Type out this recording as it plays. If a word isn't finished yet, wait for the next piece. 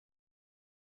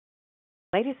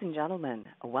Ladies and gentlemen,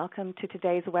 welcome to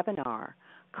today's webinar,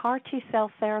 CAR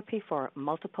T-Cell Therapy for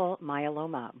Multiple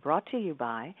Myeloma, brought to you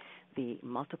by the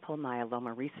Multiple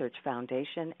Myeloma Research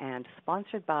Foundation and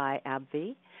sponsored by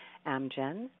AbbVie,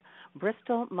 Amgen,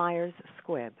 Bristol Myers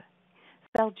Squibb,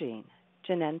 Celgene,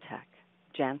 Genentech,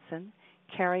 Janssen,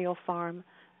 Karyopharm,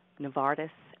 Novartis,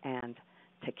 and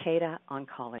Takeda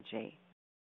Oncology.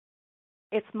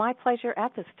 It's my pleasure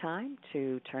at this time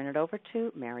to turn it over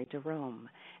to Mary Jerome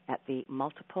at the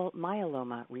Multiple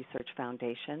Myeloma Research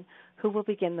Foundation, who will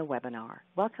begin the webinar.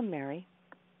 Welcome, Mary.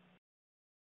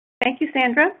 Thank you,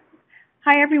 Sandra.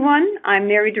 Hi, everyone. I'm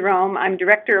Mary Jerome. I'm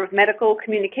Director of Medical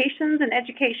Communications and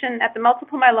Education at the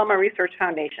Multiple Myeloma Research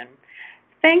Foundation.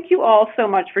 Thank you all so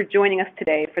much for joining us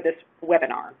today for this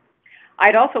webinar.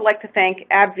 I'd also like to thank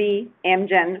AbbVie,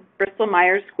 Amgen, Bristol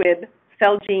Myers Squibb,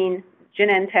 Celgene,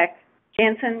 Genentech,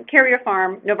 Janssen,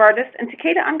 Karyopharm, Novartis, and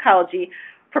Takeda Oncology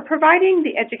for providing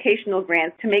the educational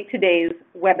grants to make today's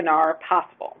webinar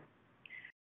possible.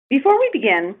 Before we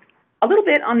begin, a little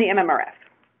bit on the MMRF.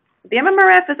 The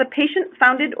MMRF is a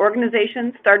patient-founded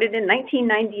organization started in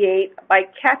 1998 by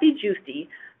Kathy Giusti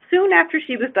soon after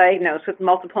she was diagnosed with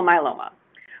multiple myeloma.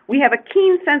 We have a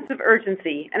keen sense of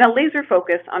urgency and a laser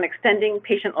focus on extending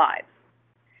patient lives.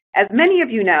 As many of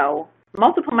you know,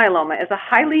 multiple myeloma is a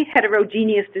highly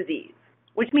heterogeneous disease,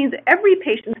 which means every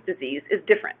patient's disease is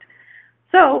different.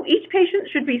 So each patient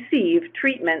should receive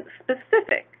treatment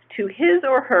specific to his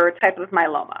or her type of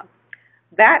myeloma.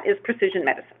 That is precision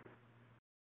medicine.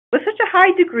 With such a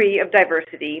high degree of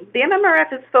diversity, the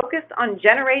MMRF is focused on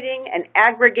generating and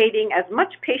aggregating as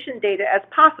much patient data as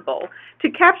possible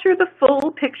to capture the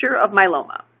full picture of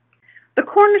myeloma. The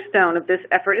cornerstone of this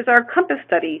effort is our COMPASS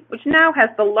study, which now has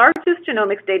the largest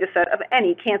genomics data set of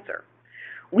any cancer.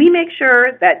 We make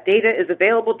sure that data is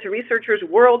available to researchers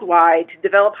worldwide to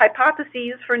develop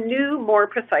hypotheses for new, more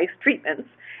precise treatments,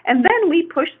 and then we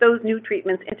push those new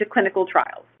treatments into clinical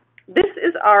trials. This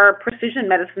is our precision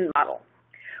medicine model.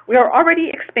 We are already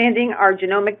expanding our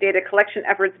genomic data collection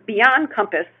efforts beyond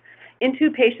COMPASS into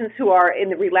patients who are in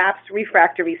the relapsed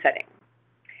refractory setting.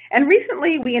 And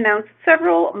recently, we announced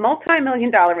several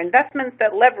multi-million-dollar investments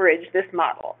that leverage this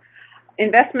model.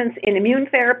 Investments in immune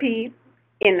therapy,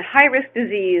 in high-risk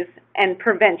disease, and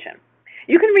prevention.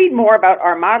 You can read more about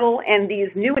our model and these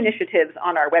new initiatives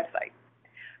on our website.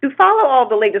 To follow all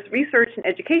the latest research and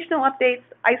educational updates,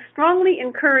 I strongly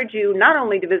encourage you not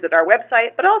only to visit our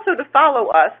website, but also to follow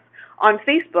us on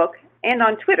Facebook and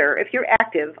on Twitter if you're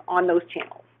active on those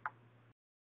channels.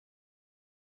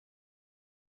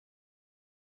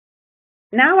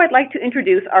 Now I'd like to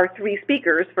introduce our three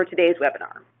speakers for today's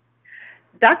webinar.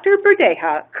 Dr.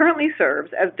 Berdeja currently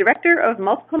serves as Director of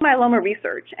Multiple Myeloma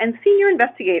Research and Senior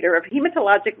Investigator of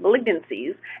Hematologic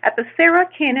Malignancies at the Sarah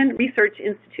Cannon Research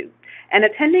Institute, an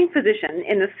attending physician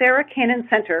in the Sarah Cannon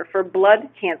Center for Blood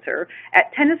Cancer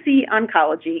at Tennessee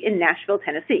Oncology in Nashville,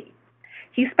 Tennessee.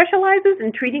 He specializes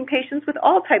in treating patients with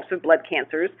all types of blood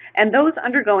cancers and those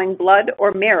undergoing blood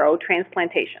or marrow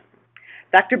transplantation.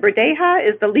 Dr. Berdeja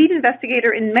is the lead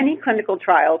investigator in many clinical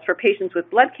trials for patients with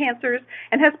blood cancers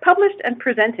and has published and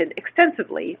presented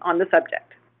extensively on the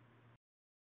subject.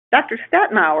 Dr.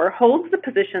 Statmauer holds the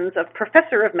positions of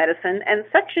Professor of Medicine and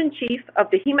Section Chief of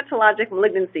the Hematologic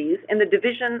Malignancies in the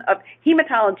Division of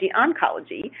Hematology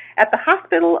Oncology at the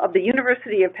Hospital of the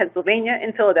University of Pennsylvania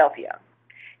in Philadelphia.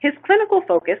 His clinical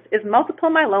focus is multiple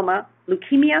myeloma,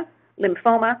 leukemia,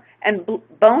 lymphoma, and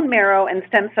bone marrow and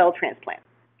stem cell transplants.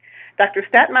 Dr.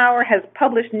 Statmauer has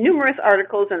published numerous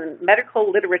articles in medical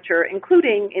literature,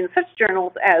 including in such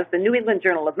journals as the New England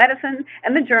Journal of Medicine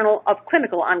and the Journal of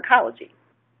Clinical Oncology.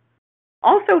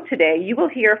 Also today, you will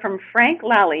hear from Frank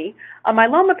Lally, a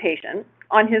myeloma patient,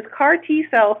 on his CAR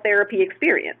T-cell therapy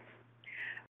experience.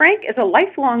 Frank is a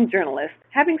lifelong journalist,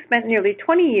 having spent nearly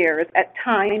 20 years at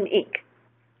Time, Inc.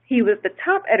 He was the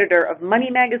top editor of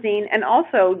Money magazine and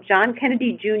also John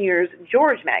Kennedy Jr.'s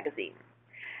George magazine.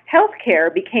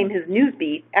 Healthcare became his news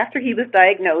beat after he was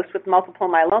diagnosed with multiple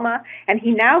myeloma, and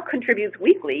he now contributes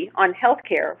weekly on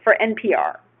healthcare for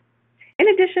NPR. In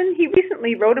addition, he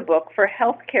recently wrote a book for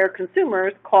healthcare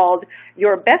consumers called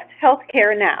Your Best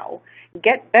Healthcare Now: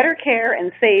 Get Better Care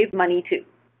and Save Money Too.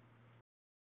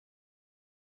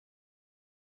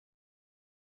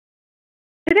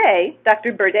 Today,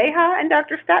 Dr. Berdeja and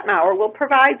Dr. Statmauer will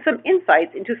provide some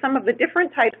insights into some of the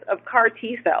different types of CAR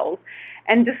T cells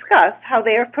and discuss how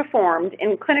they have performed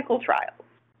in clinical trials.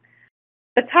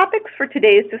 The topics for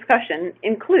today's discussion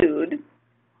include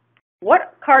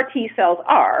what CAR T cells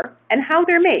are and how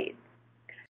they're made,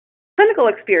 clinical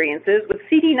experiences with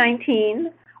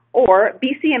CD19 or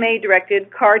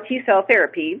BCMA-directed CAR T cell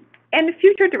therapy, and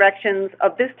future directions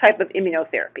of this type of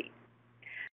immunotherapy.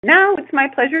 Now it's my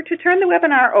pleasure to turn the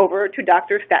webinar over to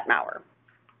Dr. Statmauer.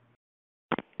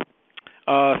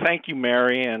 Thank you,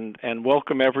 Mary, and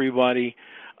welcome everybody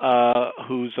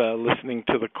who's listening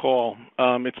to the call.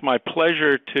 It's my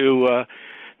pleasure to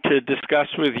discuss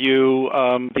with you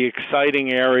the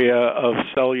exciting area of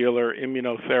cellular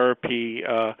immunotherapy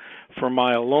for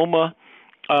myeloma.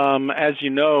 As you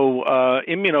know,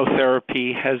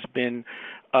 immunotherapy has been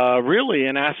really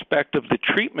an aspect of the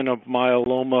treatment of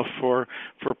myeloma for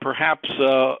perhaps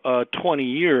 20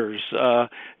 years.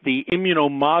 The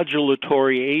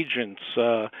immunomodulatory agents,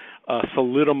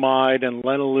 thalidomide and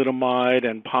lenalidomide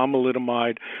and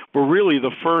pomalidomide, were really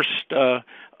the first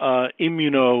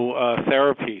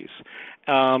immunotherapies.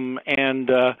 And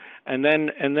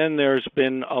then there's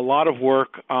been a lot of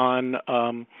work on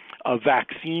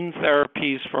vaccine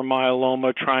therapies for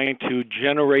myeloma, trying to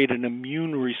generate an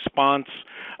immune response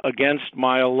against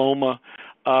myeloma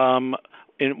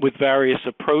with various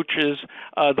approaches.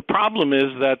 The problem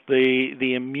is that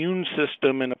the immune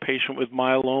system in a patient with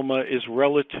myeloma is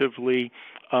relatively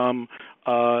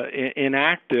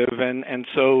inactive, and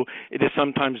so it is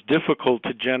sometimes difficult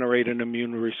to generate an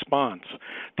immune response.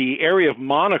 The area of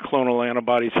monoclonal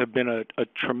antibodies have been a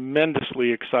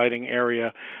tremendously exciting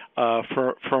area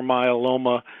for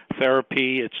myeloma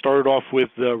therapy. It started off with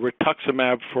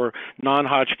rituximab for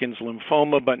non-Hodgkin's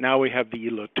lymphoma, but now we have the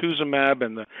elotuzumab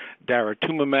and the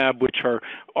daratumumab, which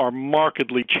are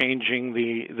markedly changing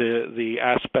the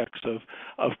aspects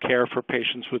of care for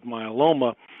patients with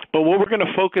myeloma. But what we're going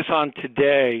to focus on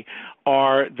today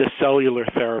are the cellular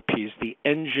therapies, the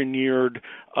engineered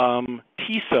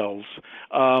T cells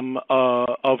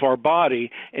of our body,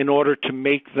 in order to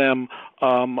make them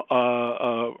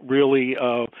really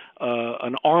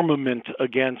an armament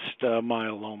against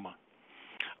myeloma.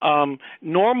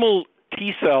 Normal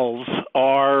T cells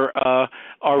are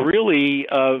really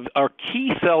are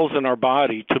key cells in our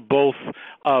body to both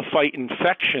fight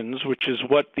infections, which is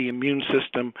what the immune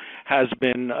system has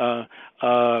been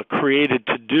created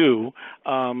to do,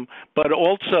 but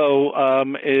also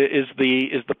is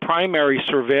the primary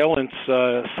surveillance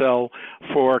cell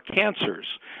for cancers.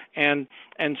 And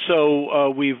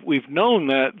so we've known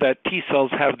that T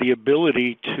cells have the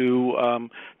ability to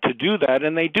do that,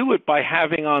 and they do it by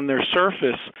having on their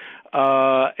surface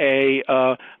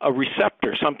a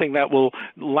receptor, something that will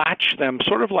latch them,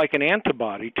 sort of like an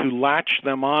antibody, to latch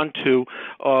them onto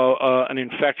an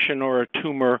infection or a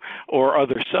tumor or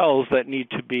other cells that need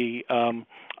to be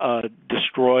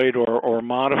destroyed or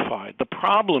modified. The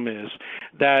problem is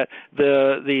that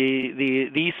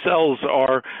these cells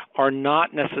are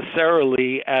not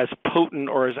necessarily as potent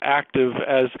or as active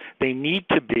as they need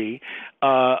to be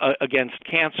against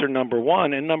cancer, number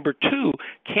one, and number two,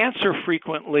 cancer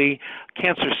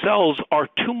cells are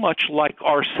too much like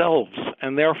ourselves,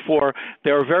 and therefore they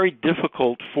are very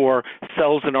difficult for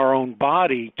cells in our own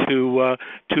body to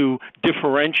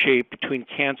differentiate between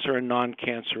cancer and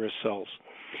non-cancerous cells.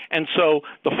 And so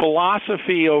the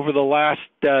philosophy over the last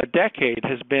decade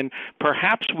has been,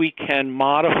 perhaps we can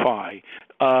modify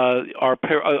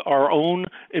our own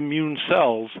immune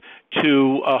cells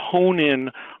to hone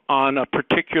in on a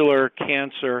particular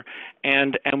cancer,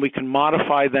 and we can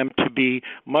modify them to be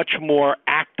much more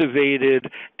activated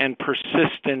and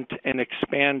persistent and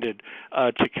expanded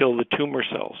to kill the tumor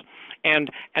cells.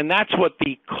 And that's what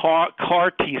the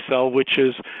CAR T cell, which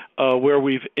is where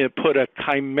we've put a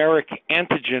chimeric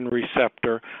antigen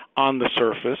receptor on the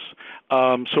surface,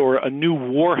 so a new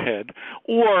warhead.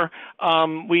 Or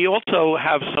we also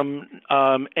have some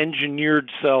engineered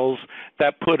cells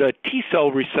that put a T cell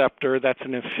receptor, that's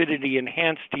an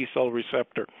affinity-enhanced T cell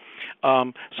receptor.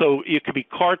 So it could be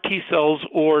CAR T cells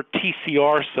or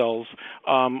TCR cells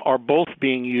are both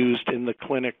being used in the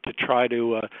clinic to try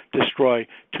to destroy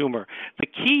tumor. The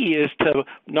key is to,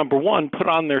 number one, put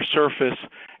on their surface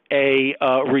a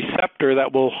receptor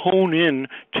that will hone in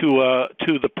to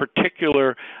the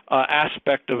particular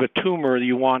aspect of a tumor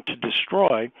you want to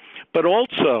destroy, but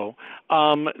also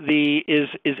the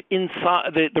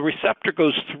receptor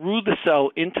goes through the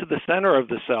cell into the center of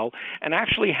the cell and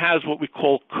actually has what we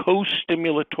call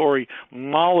co-stimulatory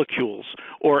molecules,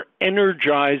 or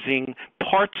energizing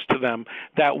parts to them,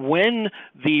 that when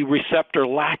the receptor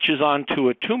latches onto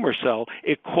a tumor cell,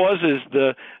 it causes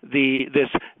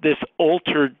this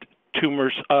altered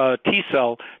tumor's T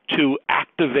cell to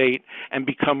activate and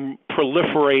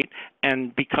proliferate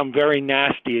and become very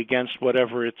nasty against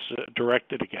whatever it's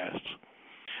directed against.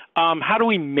 How do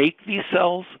we make these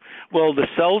cells? Well, the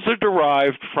cells are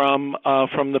derived from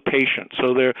the patient.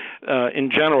 So they're in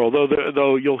general,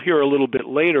 though you'll hear a little bit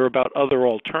later about other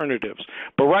alternatives.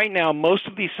 But right now, most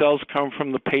of these cells come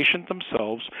from the patient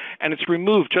themselves, and it's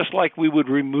removed just like we would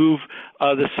remove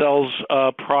the cells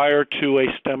prior to a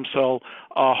stem cell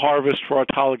harvest for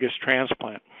autologous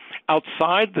transplant.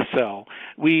 Outside the cell,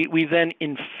 we then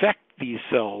infect these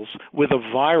cells with a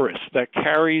virus that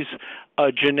carries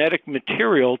genetic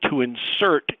material to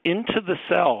insert into the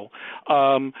cell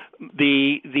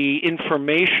the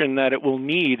information that it will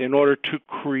need in order to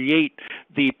create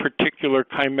the particular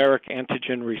chimeric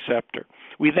antigen receptor.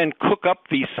 We then cook up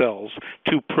these cells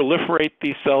to proliferate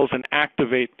these cells and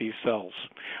activate these cells,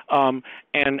 and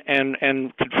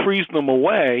could freeze them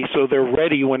away so they're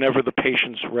ready whenever the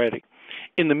patient's ready.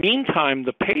 In the meantime,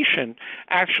 the patient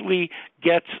actually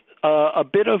gets a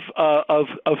bit of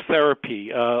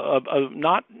therapy,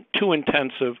 not too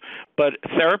intensive, but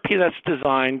therapy that's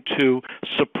designed to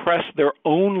suppress their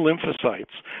own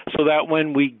lymphocytes so that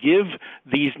when we give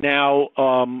these now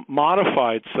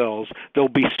modified cells, there'll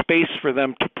be space for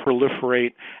them to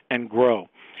proliferate and grow.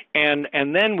 And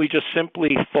then we just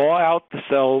simply thaw out the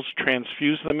cells,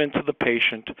 transfuse them into the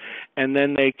patient, and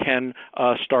then they can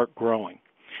start growing.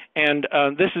 And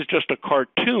this is just a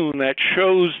cartoon that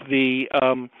shows these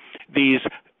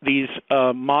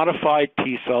modified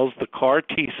T cells, the CAR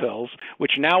T cells,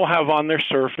 which now have on their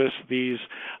surface these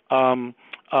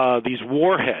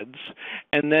warheads.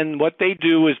 And then what they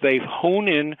do is they hone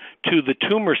in to the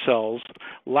tumor cells,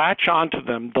 latch onto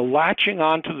them. The latching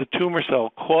onto the tumor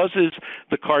cell causes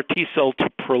the CAR T cell to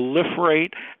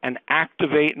proliferate and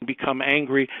activate and become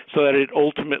angry so that it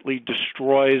ultimately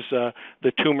destroys the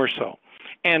tumor cell.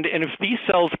 And if these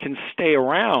cells can stay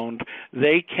around,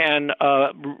 they can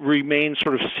remain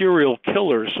sort of serial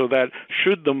killers so that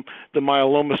should the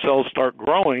myeloma cells start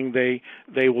growing,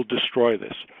 they will destroy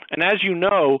this. And as you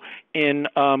know, in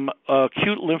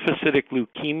acute lymphocytic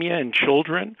leukemia in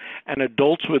children and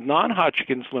adults with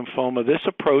non-Hodgkin's lymphoma, this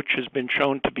approach has been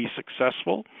shown to be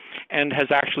successful and has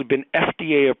actually been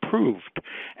FDA approved.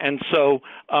 And so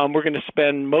we're going to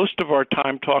spend most of our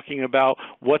time talking about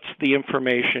what's the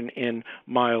information in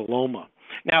myeloma.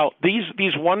 Now,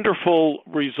 these wonderful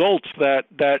results that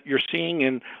you're seeing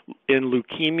in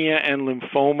leukemia and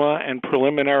lymphoma and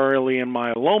preliminarily in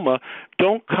myeloma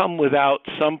don't come without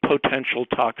some potential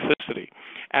toxicity.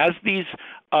 As these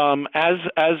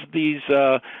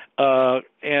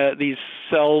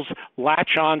cells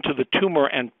latch onto the tumor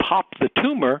and pop the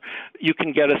tumor, you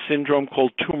can get a syndrome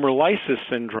called tumor lysis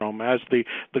syndrome, as the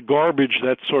garbage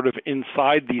that's sort of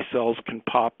inside these cells can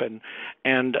pop, and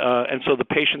so the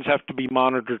patients have to be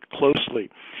monitored closely,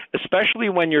 especially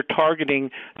when you're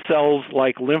targeting cells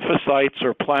like lymphocytes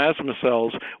or plasma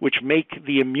cells, which make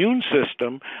the immune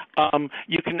system.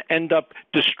 You can end up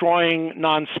destroying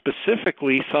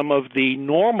non-specifically some of the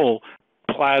normal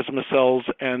plasma cells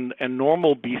and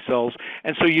normal B cells,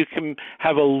 and so you can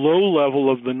have a low level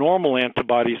of the normal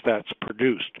antibodies that's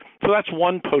produced. So that's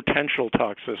one potential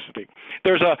toxicity.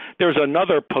 There's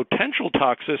another potential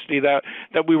toxicity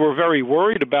that we were very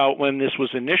worried about when this was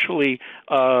initially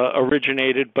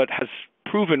originated, but has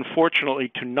proven, fortunately,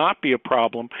 to not be a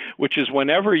problem, which is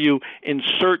whenever you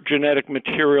insert genetic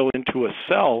material into a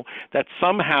cell, that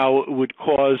somehow would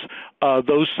cause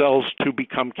those cells to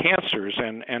become cancers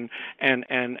and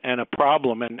a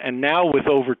problem. And now with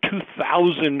over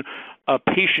 2,000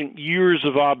 patient years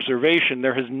of observation,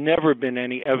 there has never been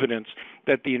any evidence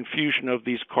that the infusion of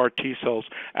these CAR T cells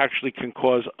actually can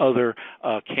cause other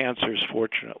cancers,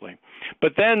 fortunately.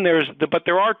 But then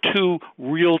there are two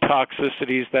real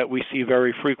toxicities that we see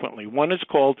very frequently. One is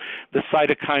called the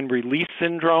cytokine release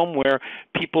syndrome, where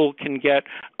people can get,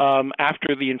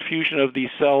 after the infusion of these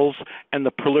cells and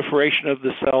the proliferation of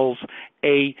the cells,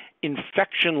 a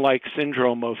infection-like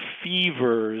syndrome of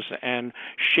fevers and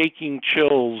shaking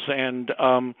chills and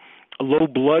low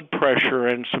blood pressure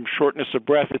and some shortness of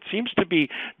breath. It seems to be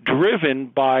driven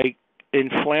by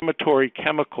inflammatory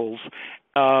chemicals,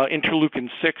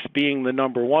 interleukin-6 being the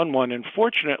number one. And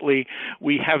fortunately,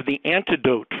 we have the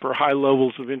antidote for high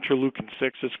levels of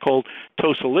interleukin-6. It's called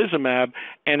tocilizumab,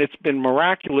 and it's been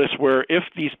miraculous where if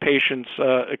these patients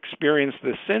experience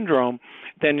this syndrome,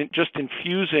 then just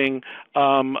infusing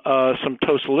some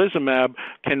tocilizumab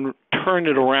can turn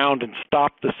it around and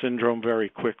stop the syndrome very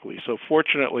quickly. So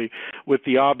fortunately, with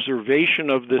the observation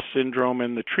of this syndrome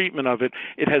and the treatment of it,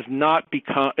 it has not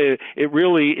become, it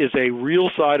really is a real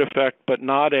side effect, but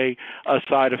not a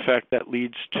side effect that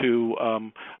leads to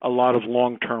a lot of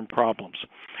long-term problems.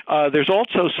 There's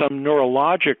also some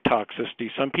neurologic toxicity.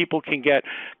 Some people can get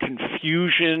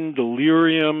confusion,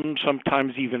 delirium,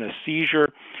 sometimes even a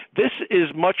seizure. This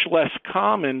is much less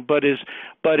common, but is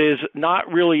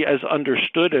not really as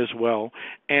understood as well,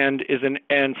 and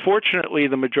fortunately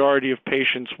the majority of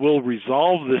patients will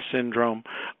resolve this syndrome,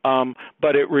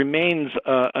 but it remains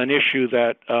an issue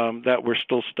that we're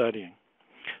still studying.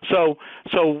 So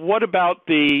what about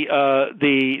the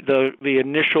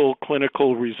initial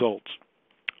clinical results?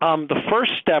 The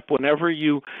first step, whenever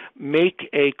you make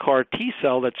a CAR T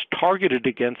cell that's targeted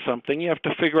against something, you have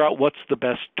to figure out what's the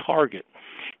best target.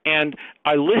 And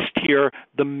I list here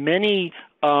the many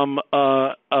antigens,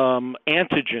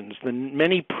 the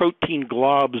many protein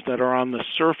globs that are on the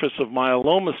surface of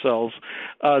myeloma cells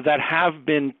that have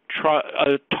been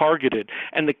targeted.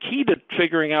 And the key to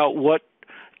figuring out what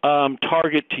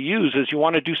target to use is you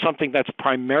want to do something that's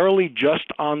primarily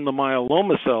just on the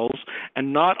myeloma cells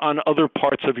and not on other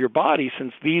parts of your body,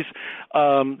 since these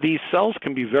cells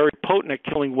can be very potent at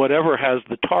killing whatever has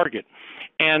the target.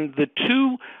 And the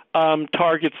two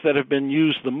targets that have been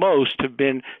used the most have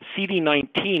been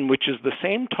CD19, which is the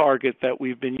same target that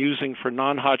we've been using for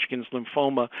non-Hodgkin's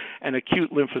lymphoma and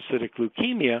acute lymphocytic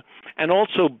leukemia, and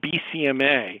also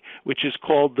BCMA, which is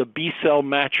called the B-cell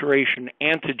maturation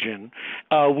antigen,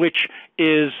 which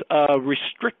is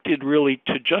restricted really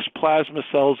to just plasma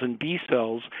cells and B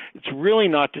cells. It's really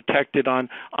not detected on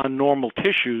normal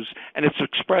tissues, and it's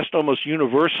expressed almost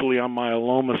universally on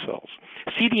myeloma cells.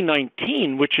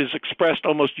 CD19, which is expressed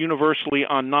almost universally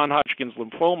on non-Hodgkin's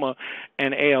lymphoma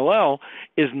and ALL,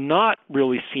 is not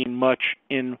really seen much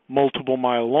in multiple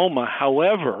myeloma.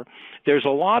 However, there's a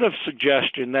lot of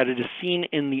suggestion that it is seen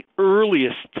in the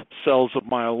earliest cells of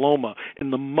myeloma, in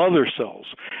the mother cells.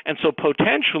 And so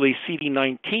potentially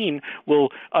CD19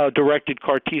 directed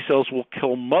CAR T cells will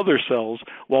kill mother cells,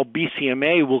 while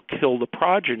BCMA will kill the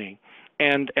progeny.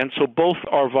 And so both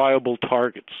are viable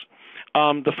targets.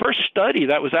 The first study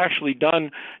that was actually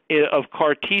done of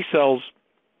CAR T cells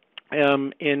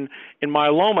in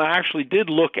myeloma actually did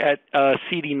look at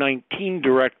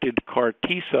CD19-directed CAR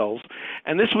T cells,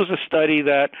 and this was a study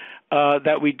that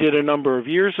we did a number of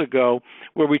years ago,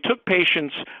 where we took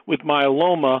patients with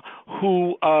myeloma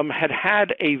who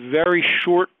had a very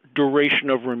short duration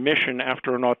of remission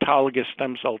after an autologous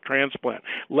stem cell transplant,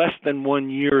 less than 1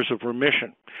 year of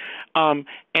remission.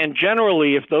 And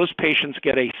generally, if those patients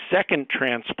get a second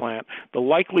transplant, the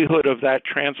likelihood of that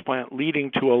transplant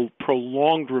leading to a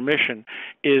prolonged remission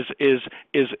is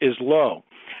low.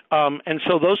 And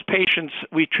so those patients,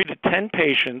 we treated 10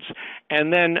 patients,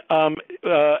 and then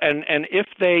and if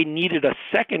they needed a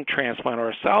second transplant or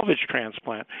a salvage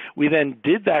transplant, we then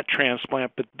did that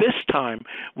transplant, but this time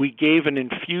we gave an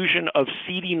infusion of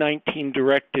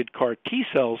CD19-directed CAR T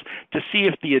cells to see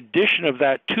if the addition of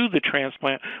that to the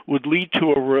transplant would lead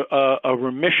to a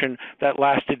remission that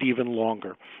lasted even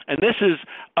longer. And this is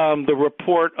the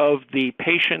report of the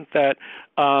patient that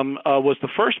was the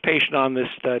first patient on this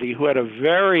study, who had a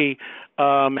very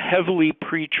heavily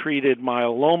pretreated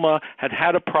myeloma,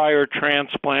 had a prior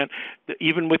transplant.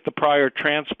 Even with the prior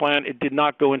transplant, it did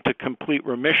not go into complete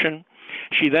remission.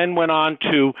 She then went on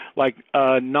to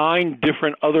 9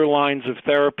 different other lines of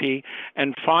therapy,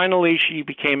 and finally she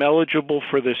became eligible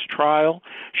for this trial.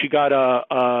 She got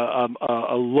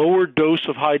a lower dose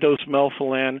of high-dose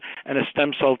melphalan and a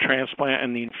stem cell transplant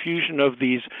and the infusion of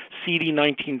these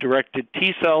CD19-directed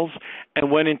T cells,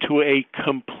 and went into a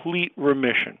complete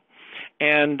remission.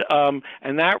 And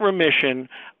that remission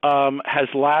has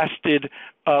lasted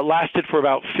for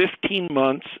about 15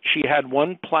 months. She had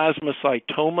one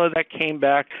plasmacytoma that came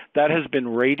back that has been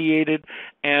radiated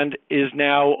and is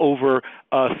now over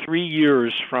 3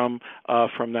 years from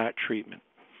that treatment.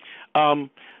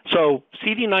 So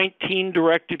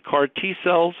CD19-directed CAR T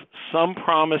cells, some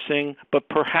promising, but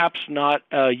perhaps not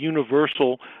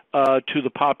universal to the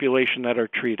population that are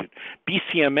treated.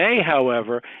 BCMA,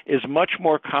 however, is much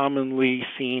more commonly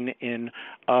seen in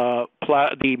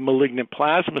the malignant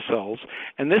plasma cells,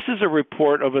 and this is a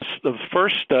report of the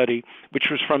first study, which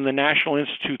was from the National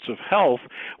Institutes of Health,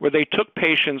 where they took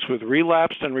patients with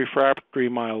relapsed and refractory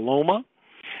myeloma,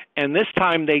 and this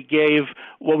time they gave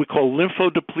what we call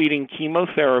lymphodepleting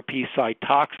chemotherapy,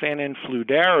 Cytoxan and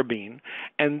fludarabine,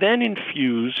 and then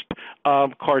infused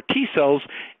CAR T cells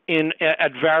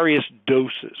at various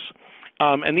doses.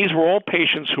 And these were all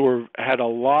patients who had a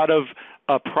lot of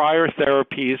prior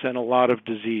therapies and a lot of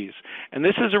disease. And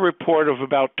this is a report of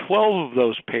about 12 of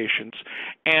those patients.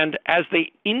 And as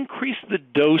they increased the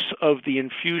dose of the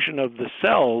infusion of the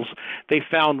cells, they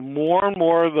found more and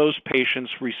more of those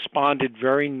patients responded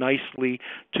very nicely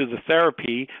to the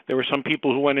therapy. There were some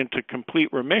people who went into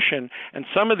complete remission, and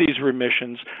some of these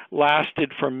remissions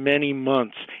lasted for many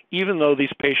months, even though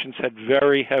these patients had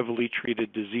very heavily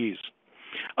treated disease.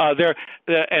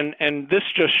 And this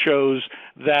just shows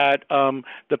that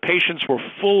the patients were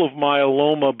full of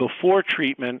myeloma before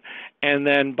treatment, and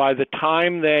then by the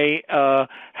time they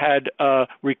had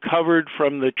recovered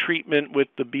from the treatment with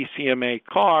the BCMA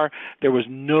CAR, there was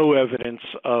no evidence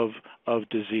of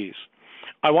disease.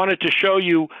 I wanted to show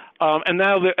you,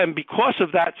 and because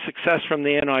of that success from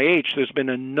the NIH, there's been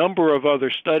a number of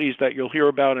other studies that you'll hear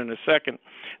about in a second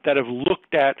that have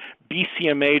looked at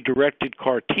BCMA-directed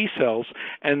CAR T cells.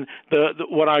 And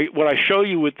what I show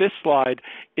you with this slide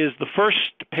is the first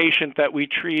patient that we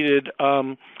treated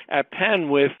at Penn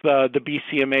with the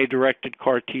BCMA-directed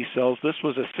CAR T cells. This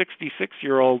was a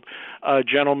 66-year-old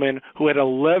gentleman who had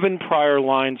 11 prior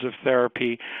lines of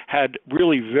therapy, had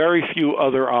really very few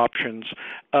other options,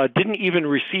 didn't even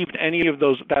receive any of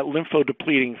that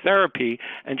lymphodepleting therapy,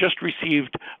 and just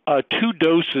received 2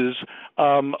 doses,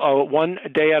 one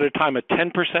day at a time, a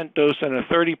 10% dose and a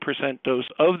 30% dose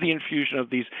of the infusion of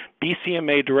these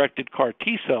BCMA-directed CAR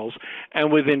T cells,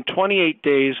 and within 28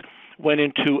 days went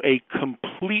into a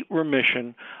complete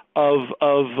remission of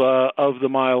the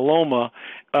myeloma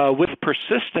with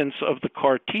persistence of the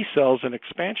CAR T cells and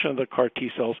expansion of the CAR T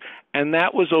cells, and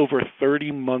that was over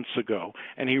 30 months ago,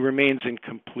 and he remains in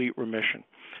complete remission.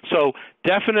 So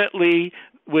definitely,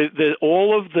 with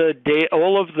all of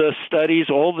the studies,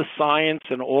 all the science,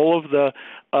 and all of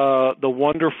the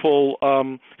wonderful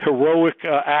heroic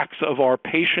acts of our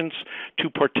patients to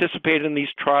participate in these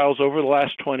trials over the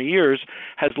last 20 years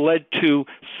has led to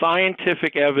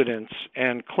scientific evidence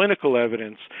and clinical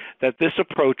evidence that this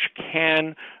approach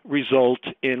can result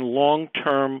in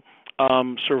long-term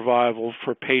survival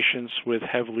for patients with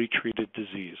heavily treated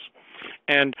disease.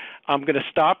 And I'm going to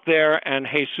stop there, and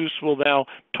Jesus will now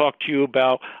talk to you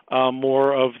about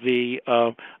more of the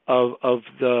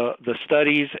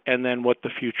studies and then what the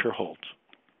future holds.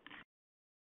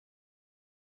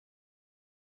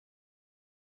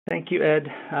 Thank you, Ed.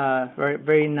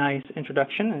 Very nice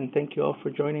introduction, and thank you all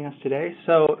for joining us today.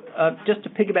 So just to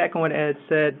piggyback on what Ed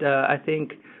said, I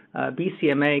think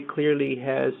BCMA clearly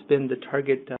has been the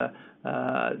target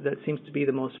that seems to be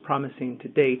the most promising to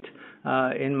date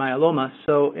in myeloma.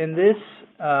 So in this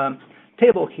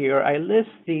table here, I list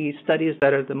the studies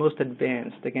that are the most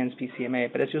advanced against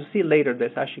BCMA, but as you'll see later,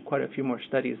 there's actually quite a few more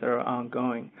studies that are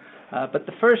ongoing. But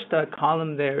the first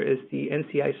column there is the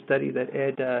NCI study that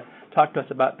Ed talked to us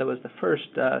about. That was the first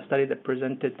study that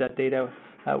presented data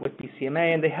with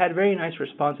BCMA, and they had very nice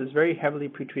responses, very heavily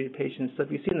pretreated patients. So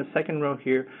if you see in the second row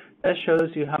here, that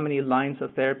shows you how many lines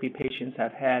of therapy patients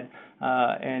have had,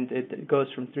 and it goes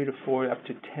from 3 to 4 up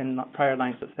to 10 prior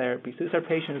lines of therapy. So these are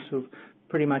patients who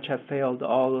pretty much have failed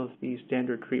all of these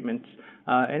standard treatments.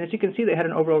 And as you can see, they had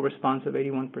an overall response of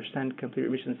 81%, complete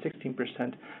remission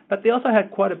 16%, but they also had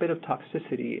quite a bit of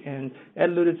toxicity, and Ed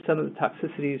alluded to some of the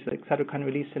toxicities like cytokine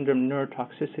release syndrome,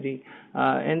 neurotoxicity,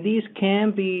 and these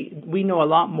can be, we know a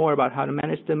lot more about how to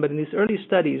manage them, but in these early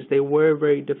studies, they were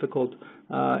very difficult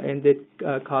and did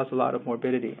cause a lot of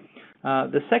morbidity.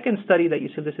 The second study that you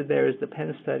see listed there is the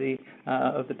Penn study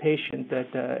of the patient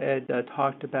that Ed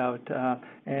talked about,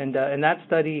 and that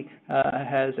study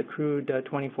has accrued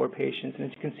 24 patients, and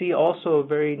as you can see, also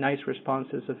very nice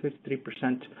responses of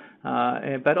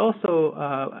 53%, but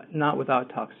also not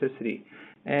without toxicity.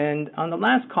 And on the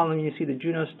last column, you see the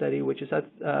Juno study, which is a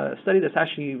study that's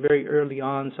actually very early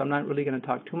on, so I'm not really going to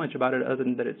talk too much about it other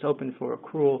than that it's open for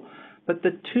accrual. But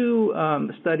the two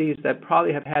studies that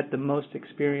probably have had the most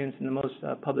experience and the most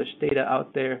published data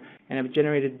out there and have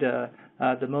generated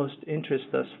the most interest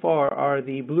thus far are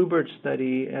the Bluebird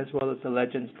study as well as the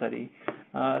Legend study.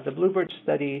 The Bluebird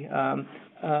study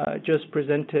just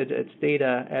presented its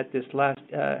data at this last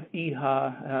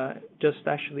EHA, just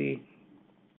actually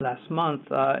last month,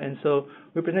 and so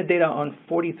we presented data on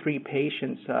 43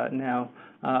 patients now,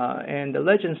 and the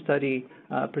Legend study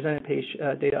presented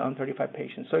data on 35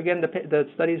 patients. So again, the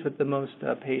studies with the most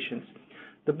patients.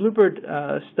 The Bluebird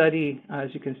study, as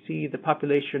you can see, the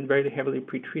population very heavily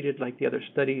pretreated like the other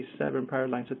studies, 7 prior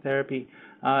lines of therapy,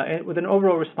 and with an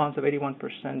overall response of 81%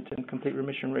 and complete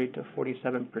remission rate of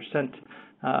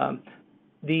 47%.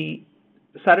 The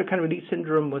cytokine release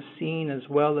syndrome was seen as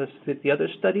well as with the other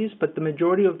studies, but the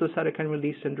majority of the cytokine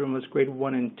release syndrome was grade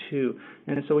 1 and 2.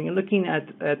 And so when you're looking at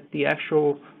the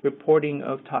actual reporting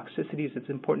of toxicities, it's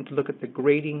important to look at the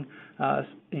grading.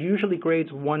 Usually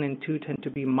grades 1 and 2 tend to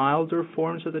be milder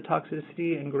forms of the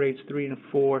toxicity, and grades 3 and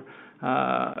 4,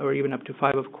 or even up to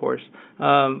 5, of course,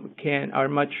 are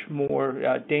much more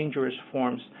dangerous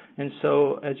forms. And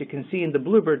so, as you can see in the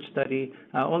Bluebird study,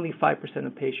 only 5%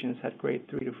 of patients had grade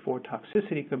 3 to 4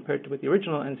 toxicity compared to with the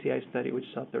original NCI study, which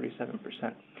saw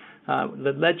 37%.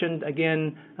 The Legend,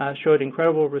 again, showed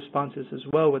incredible responses as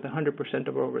well, with 100%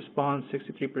 overall response,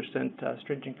 63%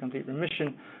 stringent complete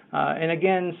remission, and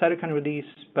again, cytokine release,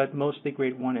 but mostly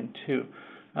grade 1 and 2.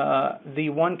 The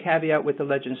one caveat with the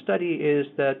Legend study is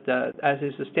that, as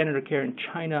is the standard of care in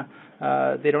China,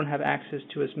 they don't have access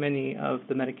to as many of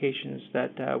the medications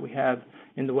that we have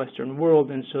in the Western world,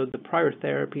 and so the prior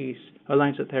therapies, or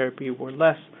lines of therapy, were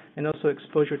less, and also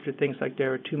exposure to things like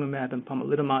daratumumab and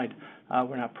pomalidomide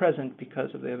were not present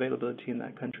because of the availability in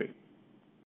that country.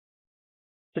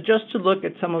 So just to look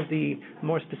at some of the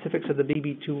more specifics of the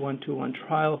BB2121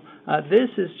 trial, this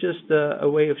is just a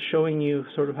way of showing you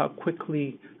sort of how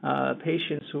quickly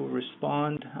patients who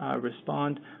respond.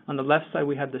 On the left side,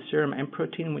 we have the serum M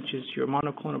protein, which is your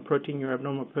monoclonal protein, your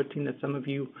abnormal protein that some of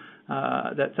your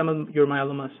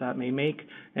myelomas may make.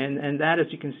 And that, as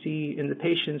you can see, in the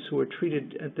patients who were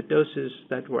treated at the doses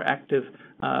that were active,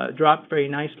 dropped very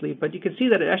nicely. But you can see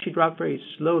that it actually dropped very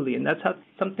slowly, and that's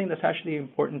something that's actually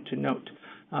important to note.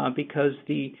 Because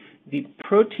the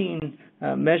protein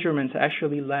measurements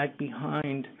actually lag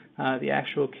behind the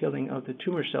actual killing of the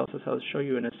tumor cells, as I'll show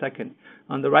you in a second.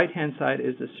 On the right-hand side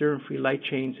is the serum-free light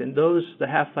chains, and those, the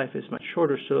half-life is much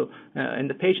shorter, so in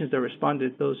the patients that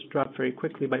responded, those dropped very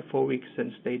quickly by 4 weeks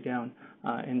and stayed down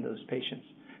in those patients.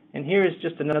 And here is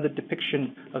just another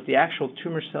depiction of the actual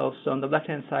tumor cells. So on the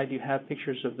left-hand side, you have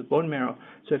pictures of the bone marrow.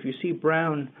 So if you see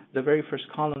brown, the very first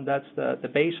column, that's the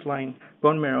baseline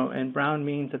bone marrow, and brown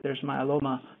means that there's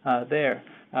myeloma there.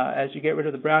 As you get rid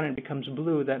of the brown and it becomes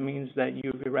blue, that means that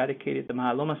you've eradicated the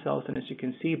myeloma cells. And as you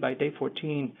can see, by day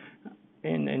 14,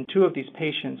 in 2 of these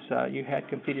patients, you had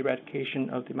complete eradication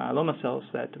of the myeloma cells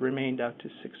that remained out to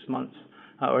 6 months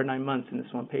or 9 months in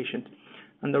this one patient.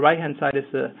 On the right-hand side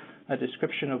is a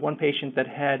description of one patient that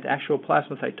had actual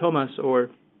plasmacytomas, or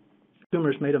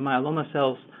tumors made of myeloma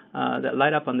cells that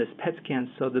light up on this PET scan.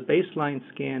 So the baseline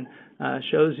scan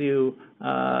shows you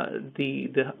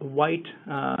the white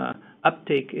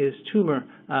uptake is tumor,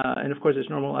 and of course there's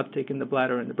normal uptake in the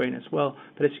bladder and the brain as well.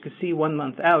 But as you can see, 1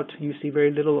 month out, you see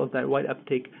very little of that white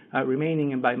uptake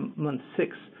remaining, and by month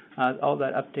 6, all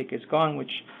that uptake is gone,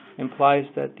 which implies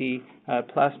that the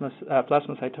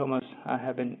plasmacytomas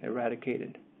have been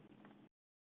eradicated.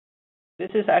 This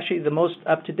is actually the most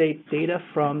up-to-date data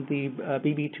from the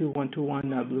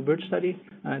BB2121 Bluebird study.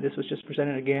 This was just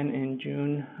presented again in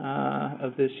June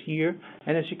of this year.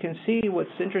 And as you can see, what's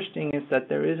interesting is that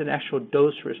there is an actual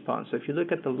dose response. So if you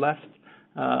look at the left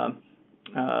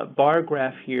bar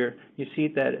graph here, you see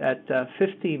that at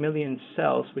 50 million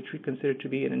cells, which we consider to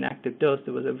be an inactive dose,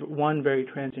 there was one very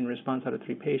transient response out of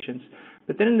 3 patients.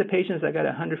 But then in the patients that got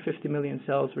 150 million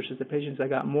cells versus the patients that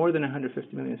got more than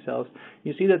 150 million cells,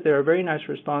 you see that there are very nice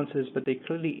responses, but they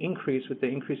clearly increase with the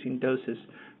increasing doses.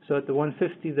 So at the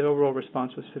 150, the overall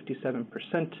response was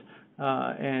 57%,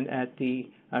 and at the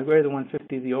greater than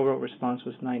 150, the overall response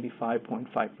was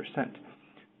 95.5%.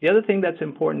 The other thing that's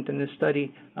important in this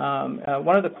study,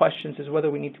 one of the questions is whether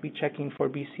we need to be checking for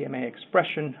BCMA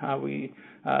expression.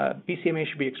 BCMA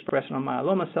should be expressed on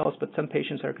myeloma cells, but some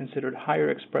patients are considered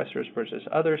higher expressors versus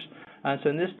others.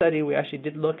 So in this study, we actually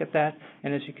did look at that,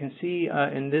 and as you can see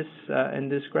in this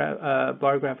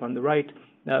bar graph on the right,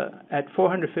 at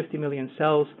 450 million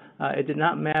cells, it did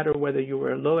not matter whether you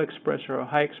were a low expressor or a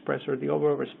high expressor. The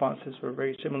overall responses were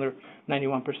very similar,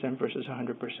 91% versus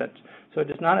 100%. So it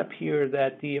does not appear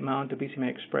that the amount of BCMA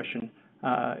expression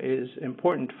is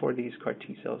important for these CAR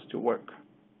T cells to work.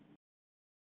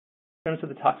 In terms of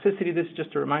the toxicity, this is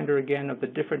just a reminder again of the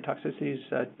different toxicities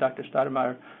Dr.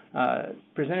 Stoudemire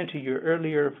presented to you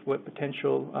earlier with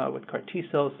potential with CAR T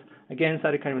cells. Again,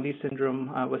 cytokine release syndrome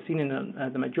was seen in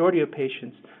the majority of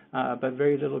patients, but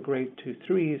very little grade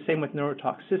 2-3. Same with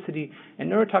neurotoxicity. And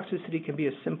neurotoxicity can be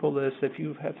as simple as if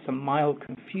you have some mild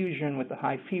confusion with a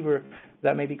high fever,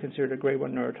 that may be considered a grade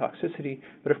 1 neurotoxicity.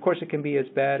 But of course, it can be as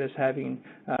bad as having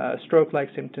stroke-like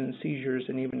symptoms, seizures,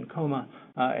 and even coma,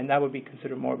 and that would be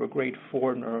considered more of a grade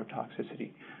 4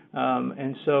 neurotoxicity.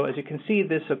 And so, as you can see,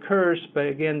 this occurs, but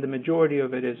again, the majority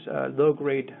of it is low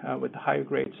grade. With the higher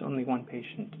grades, only 1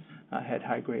 patient had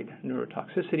high grade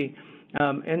neurotoxicity.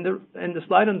 And the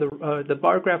slide on the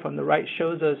bar graph on the right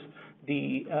shows us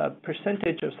the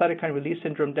percentage of cytokine release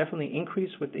syndrome definitely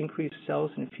increased with increased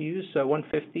cells infused. So at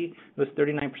 150, it was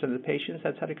 39% of the patients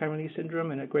had cytokine release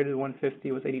syndrome, and at greater than 150,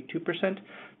 it was 82%.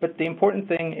 But the important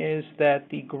thing is that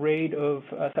the grade of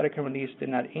cytokine release did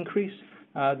not increase.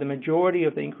 The majority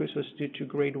of the increase was due to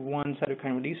grade 1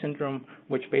 cytokine release syndrome,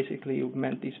 which basically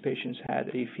meant these patients had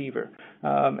a fever.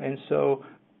 And so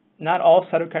not all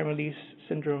cytokine release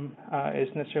syndrome is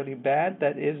necessarily bad.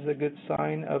 That is a good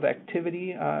sign of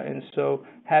activity, and so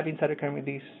having cytokine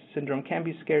release syndrome can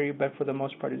be scary, but for the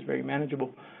most part is very manageable,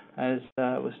 as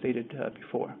was stated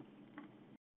before.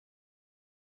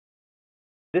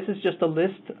 This is just a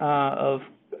list of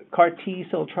CAR T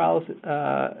cell trials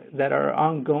that are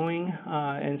ongoing,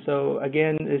 and so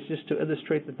again, it's just to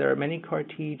illustrate that there are many CAR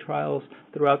T trials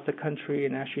throughout the country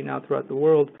and actually now throughout the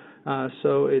world.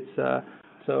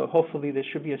 So hopefully there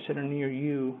should be a center near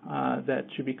you that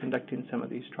should be conducting some of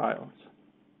these trials.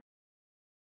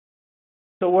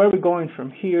 So where are we going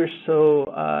from here? So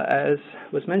as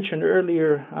was mentioned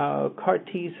earlier, CAR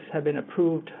Ts have been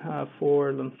approved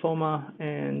for lymphoma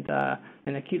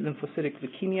and acute lymphocytic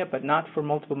leukemia, but not for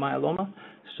multiple myeloma.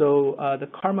 So the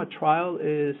KARMA trial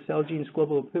is Celgene's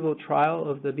global pivotal trial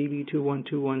of the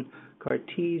BB2121 CAR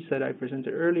Ts that I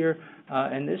presented earlier,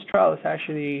 and this trial is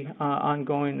actually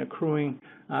ongoing, accruing,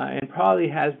 and probably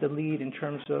has the lead in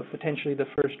terms of potentially the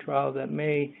first trial that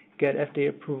may get FDA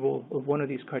approval of one of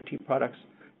these CAR T products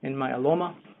in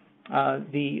myeloma.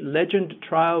 The LEGEND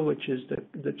trial, which is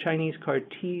the Chinese CAR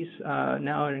Ts,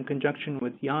 now in conjunction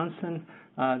with Janssen,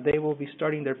 they will be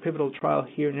starting their pivotal trial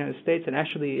here in the United States, and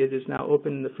actually it is now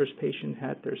open. The first patient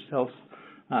had their cells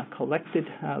collected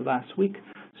last week.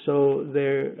 So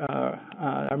they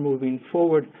are moving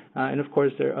forward, and of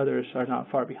course their others are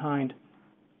not far behind.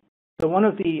 So one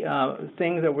of the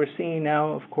things that we're seeing now,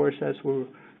 of course, as we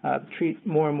treat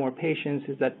more and more patients,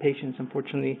 is that patients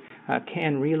unfortunately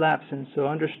can relapse, and so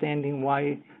understanding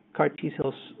why CAR T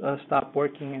cells stop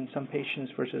working in some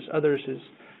patients versus others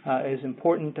is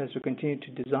important as we continue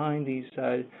to design these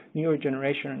newer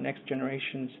generation or next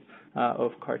generations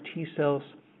of CAR T cells.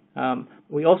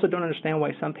 We also don't understand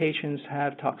why some patients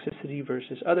have toxicity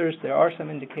versus others. There are some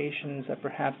indications that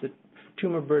perhaps the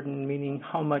tumor burden, meaning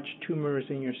how much tumor is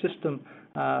in your system,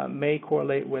 may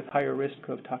correlate with higher risk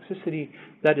of toxicity.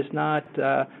 That is not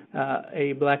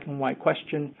a black and white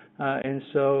question, and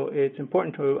so it's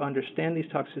important to understand these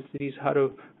toxicities, how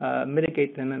to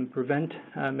mitigate them and prevent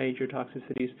major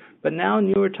toxicities. But now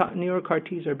newer CAR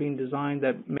Ts are being designed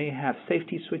that may have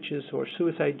safety switches or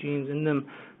suicide genes in them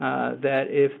that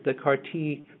if the CAR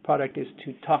T product is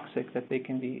too toxic, that they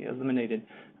can be eliminated.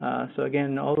 So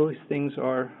again, all those things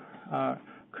are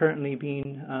currently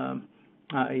being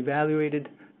evaluated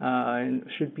and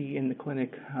should be in the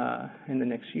clinic in the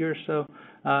next year or so.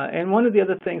 And one of the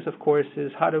other things, of course,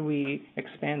 is how do we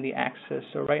expand the access?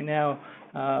 So right now,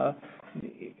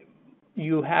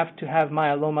 you have to have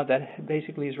myeloma that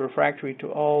basically is refractory to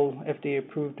all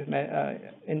FDA-approved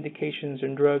indications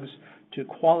and drugs to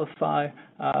qualify.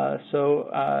 So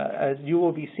as you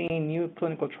will be seeing new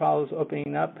clinical trials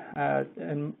opening up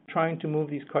and trying to move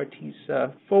these CAR Ts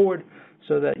forward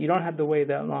so that you don't have to wait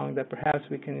that long, that perhaps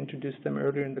we can introduce them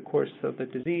earlier in the course of the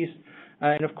disease.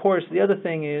 And of course, the other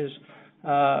thing is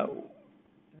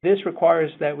this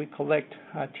requires that we collect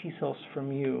T cells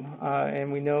from you,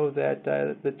 and we know that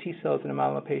the T cells in a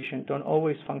myeloma patient don't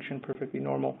always function perfectly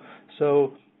normal.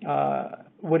 So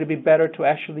would it be better to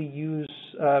actually use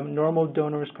normal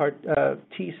donors'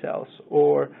 T cells?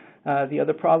 Or the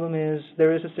other problem is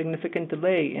there is a significant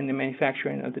delay in the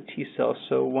manufacturing of the T cells.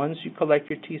 So once you collect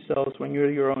your T cells, when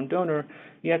you're your own donor,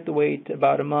 you have to wait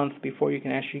about a month before you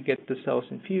can actually get the cells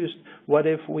infused. What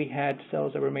if we had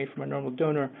cells that were made from a normal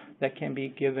donor that can be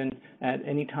given at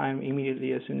any time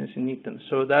immediately as soon as you need them?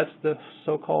 So that's the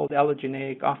so-called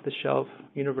allogeneic, off-the-shelf,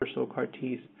 universal CAR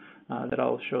Ts that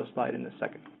I'll show a slide in a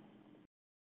second.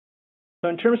 So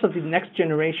in terms of the next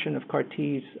generation of CAR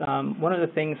Ts, one of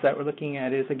the things that we're looking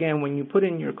at is, again, when you put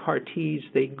in your CAR Ts,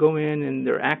 they go in and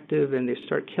they're active and they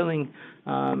start killing,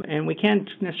 and we can't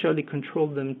necessarily control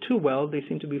them too well. They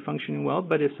seem to be functioning well,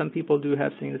 but if some people do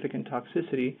have significant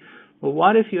toxicity, well,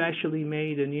 what if you actually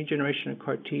made a new generation of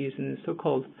CAR Ts, and the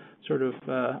so-called sort of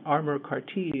armor CAR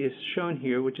T is shown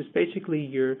here, which is basically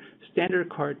your standard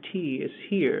CAR T is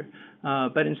here,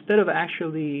 but instead of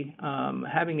actually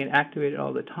having it activated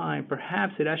all the time,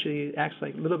 perhaps it actually acts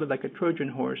like a little bit like a Trojan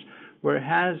horse, where it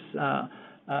has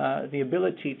the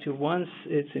ability to, once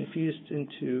it's infused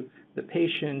into the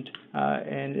patient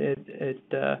and it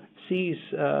sees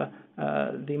the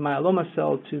myeloma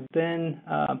cell, to then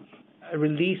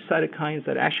release cytokines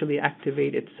that actually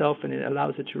activate itself, and it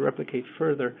allows it to replicate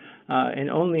further, and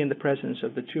only in the presence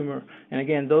of the tumor. And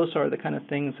again, those are the kind of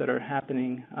things that are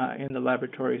happening in the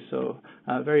laboratory. So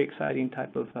very exciting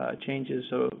type of changes.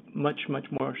 So much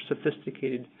more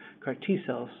sophisticated CAR T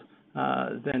cells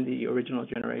than the original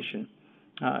generation.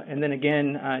 And then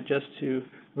again, just to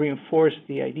reinforce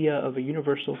the idea of a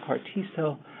universal CAR T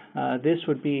cell, this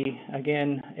would be,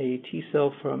 again, a T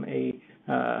cell from a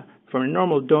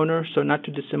normal donor, so not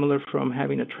too dissimilar from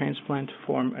having a transplant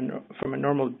from a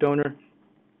normal donor,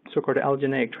 so-called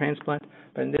allogeneic transplant.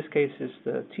 But in this case, is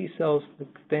the T cells that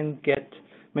then get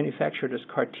manufactured as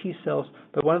CAR T cells.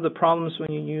 But one of the problems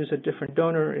when you use a different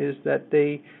donor is that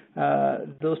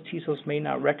those T cells may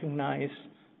not recognize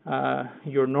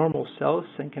your normal cells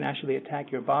and can actually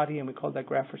attack your body, and we call that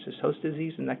graft versus host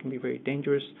disease, and that can be very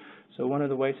dangerous. So one of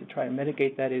the ways to try to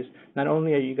mitigate that is not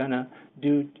only are you going to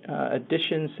do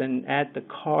additions and add the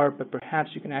CAR, but perhaps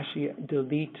you can actually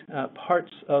delete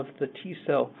parts of the T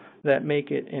cell that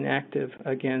make it inactive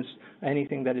against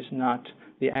anything that is not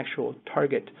the actual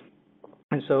target.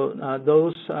 And so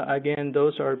those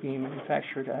are being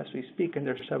manufactured as we speak, and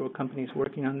there are several companies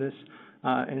working on this.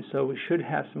 And so we should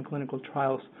have some clinical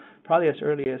trials probably as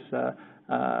early as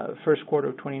first quarter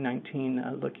of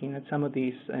 2019 looking at some of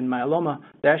these. In myeloma,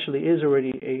 there actually is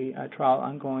already a trial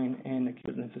ongoing in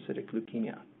acute lymphocytic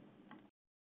leukemia.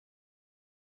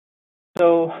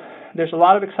 So there's a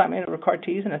lot of excitement over CAR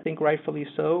Ts, and I think rightfully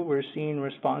so. We're seeing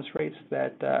response rates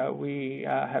that we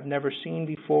have never seen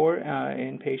before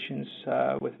in patients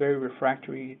with very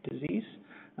refractory disease.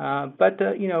 But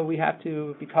we have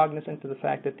to be cognizant of the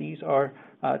fact that these are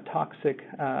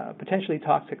potentially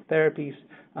toxic therapies,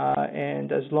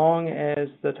 and as long as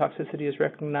the toxicity is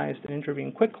recognized and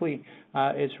intervened quickly,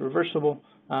 it's reversible.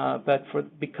 But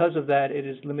because of that, it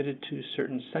is limited to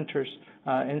certain centers.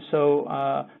 And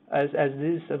so as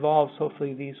this evolves,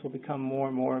 hopefully these will become more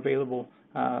and more available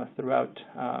throughout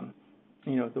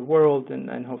the world,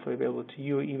 and hopefully available to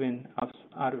you even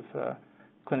out of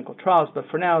clinical trials. But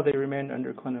for now, they remain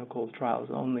under clinical trials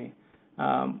only.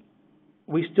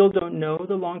 We still don't know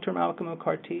the long-term outcome of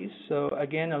CAR Ts. So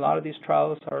again, a lot of these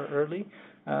trials are early.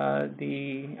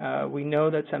 We know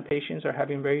that some patients are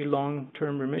having very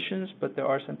long-term remissions, but there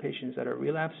are some patients that are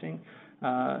relapsing.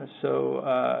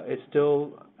 So it's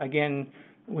still, again,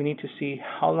 we need to see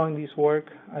how long these work.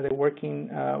 Are they working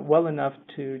well enough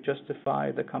to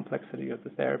justify the complexity of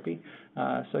the therapy?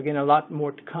 So again, a lot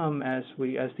more to come as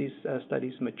these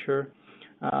studies mature.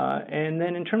 And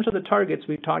then in terms of the targets,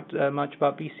 we've talked much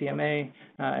about BCMA,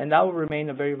 and that will remain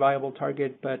a very viable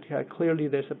target, but clearly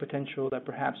there's a potential that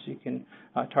perhaps you can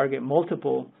target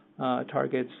multiple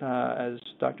targets, as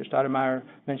Dr. Stoudemire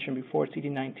mentioned before.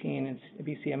 CD19 and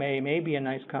BCMA may be a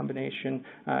nice combination,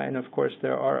 and of course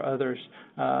there are others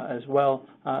as well.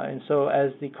 And so as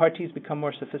the CAR Ts become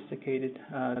more sophisticated,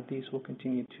 these will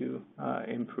continue to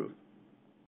improve.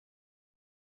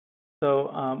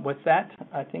 So with that,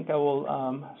 I think I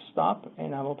will stop,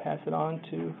 and I will pass it on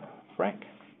to Frank.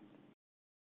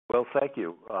 Well, thank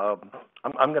you.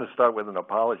 I'm going to start with an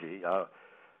apology.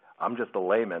 I'm just a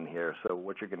layman here, so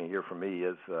what you're going to hear from me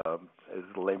is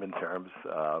layman terms.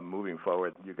 Moving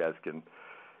forward, you guys can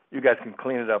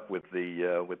clean it up with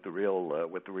the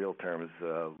real terms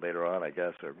later on, I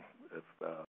guess, or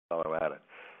follow at it.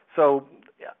 So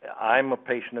I'm a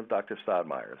patient of Dr.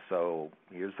 Stoudemire. So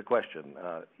here's the question.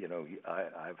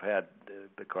 I've had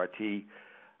the CAR T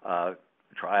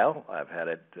trial. I've had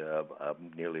it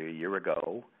nearly a year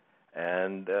ago,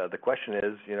 and the question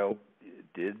is,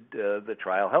 did the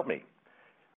trial help me?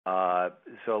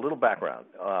 So a little background.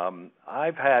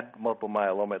 I've had multiple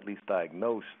myeloma at least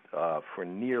diagnosed for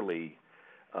nearly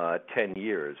 10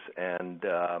 years, and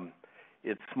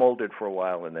it smoldered for a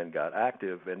while and then got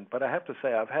active. But I have to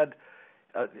say, I've had,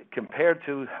 compared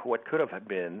to what could have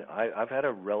been, I've had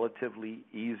a relatively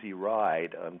easy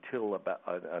ride until about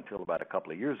a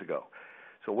couple of years ago.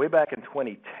 So way back in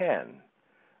 2010,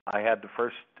 I had the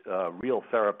first real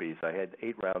therapies. I had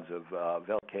 8 rounds of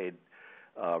Velcade,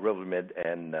 Revlimid,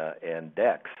 and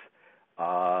Dex.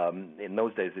 In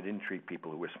those days, they didn't treat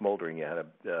people who were smoldering. You had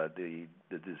the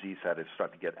disease had to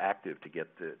start to get active to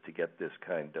get this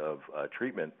kind of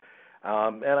treatment.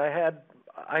 And I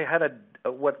had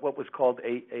what was called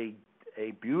a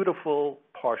beautiful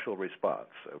partial response.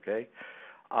 Okay,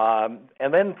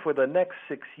 and then for the next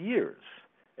 6 years.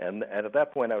 And at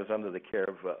that point, I was under the care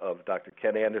of Dr.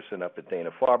 Ken Anderson up at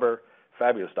Dana-Farber,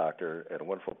 fabulous doctor and a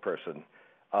wonderful person.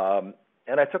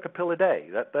 And I took a pill a day.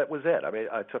 That was it. I mean,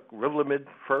 I took Revlimid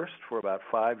first for about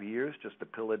 5 years, just a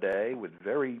pill a day with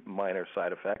very minor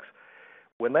side effects.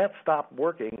 when that stopped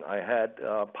working, I had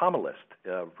Pomalyst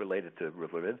related to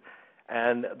Revlimid,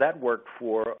 and that worked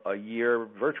for a year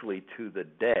virtually to the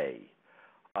day.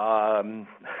 One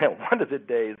of the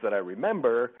days that I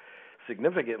remember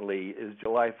significantly is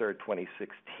July 3rd,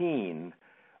 2016,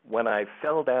 when I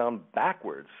fell down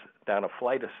backwards down a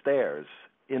flight of stairs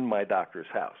in my doctor's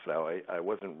house. Now, I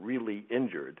wasn't really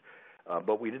injured,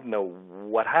 but we didn't know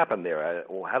what happened there.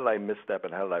 How did I misstep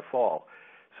and how did I fall?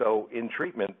 So in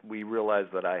treatment, we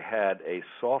realized that I had a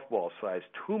softball-sized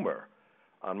tumor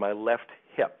on my left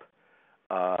hip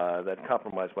that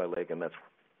compromised my leg, and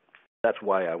that's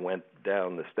why I went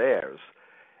down the stairs.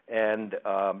 And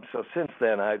so since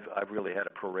then, I've really had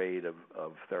a parade of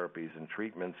therapies and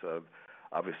treatments.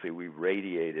 Obviously, we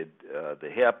radiated the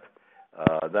hip.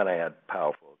 Then I had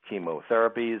powerful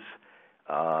chemotherapies,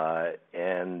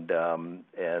 and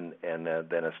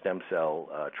then a stem cell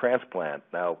transplant.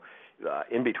 Now,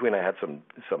 in between, I had some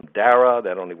Dara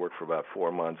that only worked for about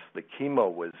 4 months. The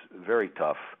chemo was very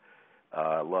tough.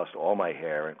 Lost all my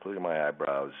hair, including my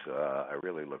eyebrows. I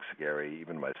really looked scary,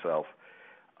 even myself.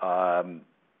 And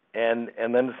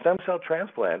then the stem cell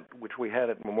transplant, which we had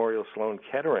at Memorial Sloan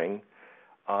Kettering,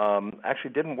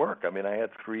 actually didn't work. I mean, I had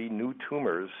 3 new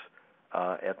tumors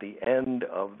at the end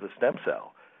of the stem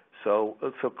cell. So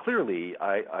clearly,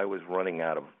 I was running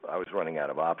out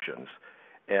of options.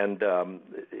 And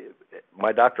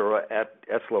my doctor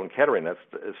at Sloan Kettering, that's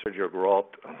Sergio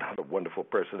Geralt, a wonderful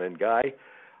person and guy.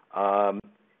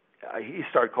 He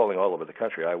started calling all over the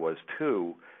country. I was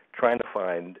too, trying to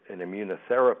find an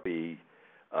immunotherapy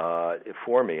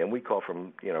for me. And we called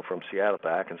from Seattle to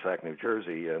Hackensack, New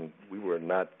Jersey, and we were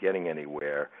not getting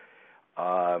anywhere.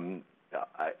 I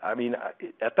mean,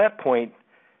 at that point,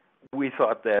 we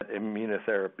thought that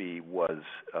immunotherapy was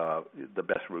the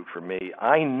best route for me.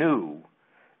 I knew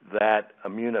that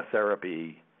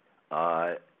immunotherapy.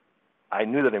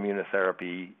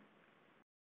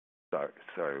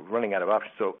 Running out of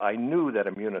options. So I knew that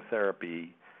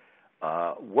immunotherapy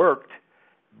worked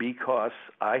because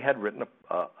I had written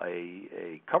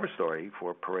a cover story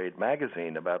for Parade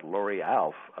magazine about Lori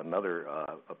Alf, another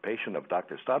a patient of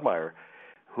Dr. Stadmeyer,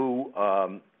 who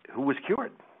was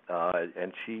cured,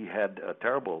 and she had a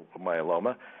terrible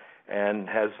myeloma, and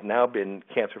has now been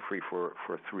cancer-free for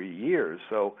 3 years.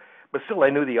 So, but still, I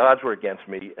knew the odds were against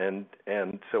me, and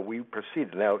so we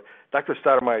proceeded. Now, Dr.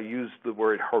 Stadmeyer used the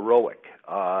word heroic.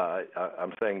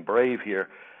 I'm saying brave here.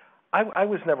 I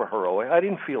was never heroic. I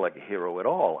didn't feel like a hero at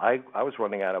all. I was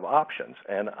running out of options,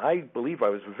 and I believe I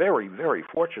was very, very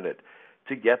fortunate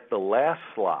to get the last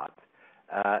slot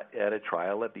at a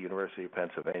trial at the University of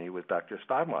Pennsylvania with Dr.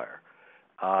 Stadmeyer.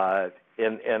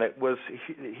 And it was,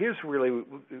 here's really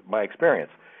my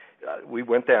experience. We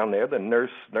went down there. The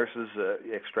nurses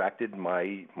extracted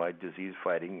my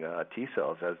disease-fighting T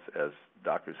cells, as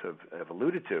doctors have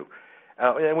alluded to.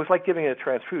 And it was like giving a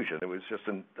transfusion. It was just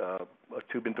a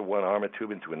tube into one arm, a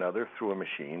tube into another, through a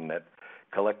machine that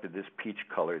collected this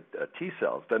peach-colored T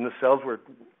cells. Then the cells were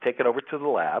taken over to the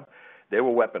lab. They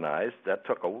were weaponized. That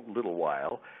took a little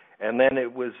while. And then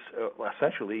it was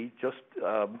essentially just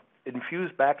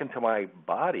infused back into my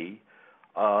body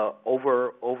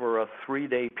over a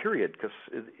 3-day period, because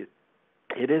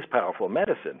it is powerful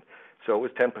medicine. So it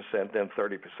was 10%, then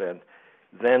 30%,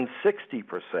 then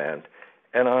 60%.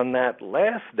 And on that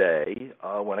last day,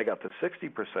 when I got to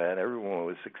 60%, everyone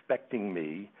was expecting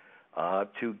me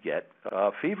to get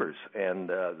fevers, and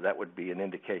that would be an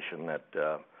indication that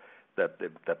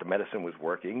the medicine was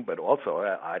working, but also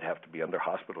I'd have to be under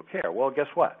hospital care. Well, guess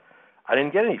what? I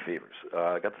didn't get any fevers.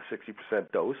 I got the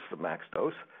 60% dose, the max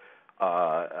dose.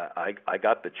 I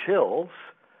got the chills,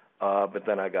 but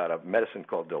then I got a medicine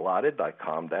called Dilaudid. I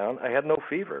calmed down. I had no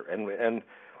fever. And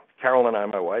Carol and I,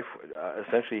 my wife,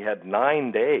 essentially had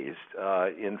 9 days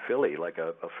in Philly, like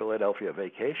a Philadelphia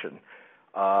vacation,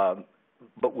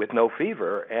 but with no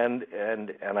fever. And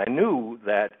I knew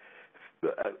that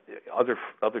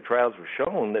other trials have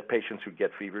shown that patients who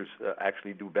get fevers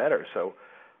actually do better. So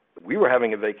we were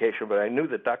having a vacation, but I knew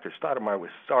that Dr. Stadmeyer was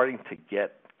starting to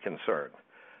get concerned.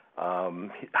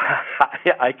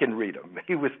 I can read him.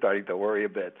 He was starting to worry a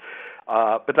bit.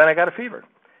 But then I got a fever.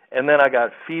 And then I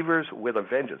got fevers with a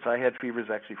vengeance. I had fevers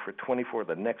actually for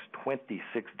the next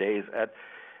 26 days. At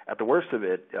the worst of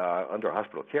it, under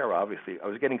hospital care, obviously, I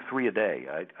was getting 3 a day.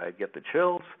 I'd get the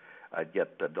chills, I'd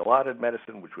get the Dilaudid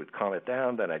medicine, which would calm it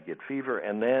down, then I'd get fever,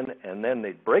 and then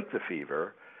they'd break the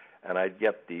fever, and I'd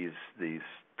get these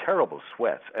terrible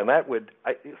sweats. And that would,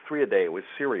 3 a day, it was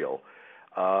serial.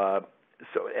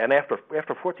 And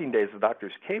after 14 days, the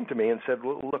doctors came to me and said,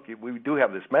 well, look, we do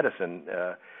have this medicine,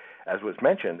 as was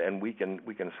mentioned, and we can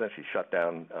essentially shut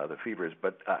down the fevers.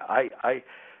 But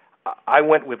I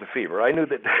went with the fever. I knew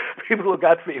that people who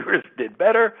got fevers did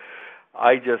better.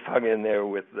 I just hung in there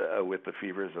with the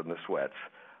fevers and the sweats.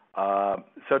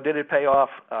 So did it pay off?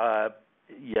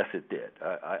 Yes, it did.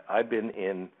 I've been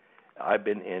in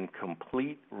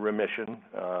complete remission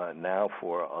now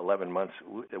for 11 months.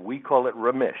 We call it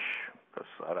remish because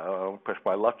I don't push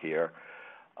my luck here.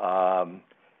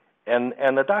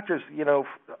 And the doctors,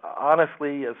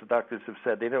 honestly, as the doctors have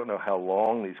said, they don't know how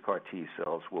long these CAR T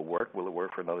cells will work. Will it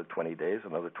work for another 20 days,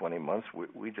 another 20 months?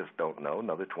 We just don't know.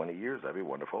 Another 20 years, that'd be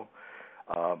wonderful.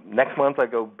 Next month, I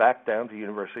go back down to the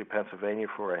University of Pennsylvania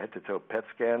for a head-to-toe PET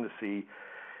scan to see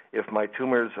if my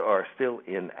tumors are still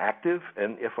inactive.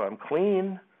 And if I'm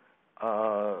clean,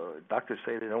 doctors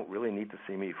say they don't really need to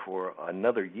see me for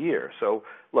another year. So,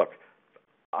 look,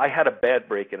 I had a bad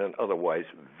break in an otherwise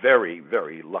very,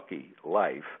 very lucky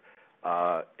life.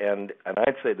 And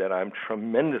I'd say that I'm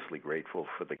tremendously grateful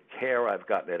for the care I've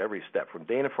gotten at every step, from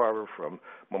Dana-Farber, from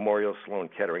Memorial Sloan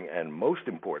Kettering, and most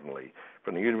importantly,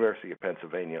 from the University of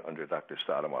Pennsylvania under Dr.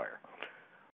 Stoudemire.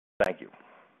 Thank you.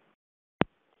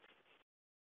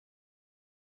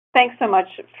 Thanks so much,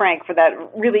 Frank, for that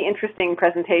really interesting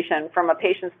presentation from a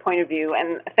patient's point of view.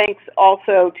 And thanks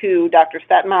also to Dr.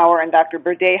 Stoudemire and Dr.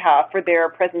 Berdeja for their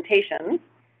presentations.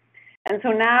 And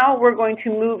so now we're going to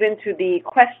move into the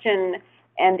question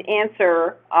and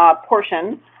answer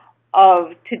portion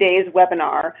of today's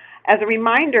webinar. As a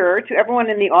reminder to everyone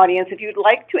in the audience, if you'd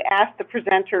like to ask the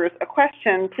presenters a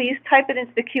question, please type it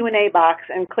into the Q&A box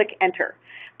and click Enter.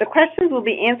 The questions will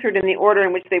be answered in the order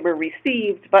in which they were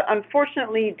received, but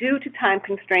unfortunately, due to time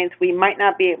constraints, we might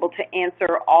not be able to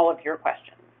answer all of your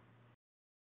questions.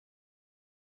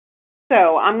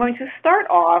 So I'm going to start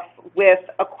off with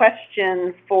a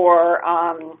question for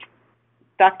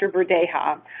Dr.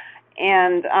 Berdeja.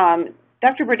 And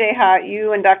Dr. Berdeja,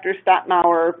 you and Dr.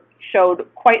 Stoudemire showed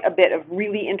quite a bit of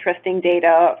really interesting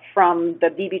data from the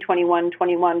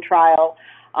BB2121 trial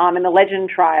and the LEGEND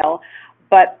trial.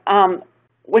 But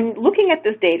when looking at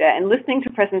this data and listening to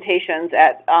presentations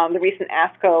at the recent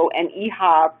ASCO and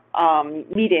EHA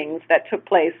meetings that took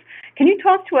place, can you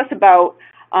talk to us about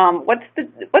what's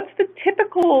the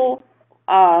typical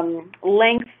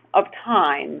length of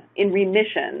time in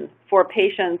remission for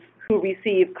patients who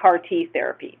receive CAR T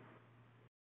therapy?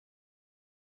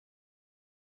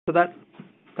 So that's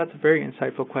a very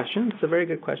insightful question. It's a very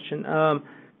good question.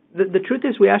 The truth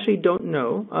is we actually don't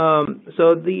know.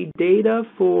 So the data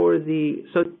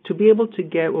so to be able to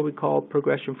get what we call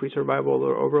progression-free survival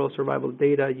or overall survival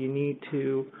data, you need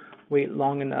to wait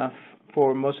long enough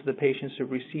for most of the patients who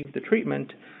receive the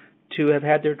treatment to have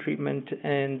had their treatment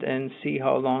and see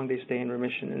how long they stay in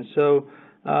remission. And so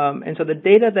the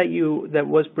data that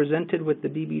was presented with the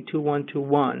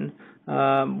BB2121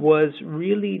 was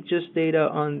really just data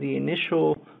on the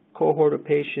initial cohort of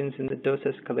patients in the dose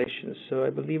escalation. So I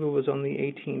believe it was only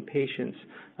 18 patients.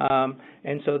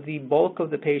 And so the bulk of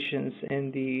the patients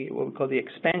in what we call the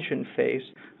expansion phase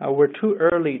were too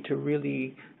early to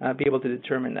really be able to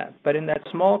determine that. But in that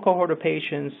small cohort of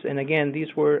patients, and again,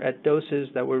 these were at doses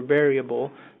that were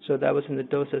variable, so that was in the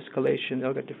dose escalation, they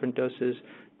all got different doses.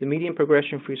 The median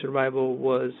progression-free survival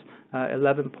was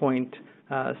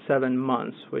 11.7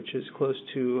 months, which is close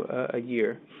to a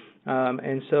year.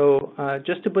 And so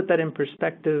just to put that in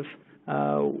perspective,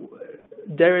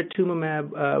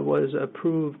 daratumumab was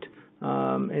approved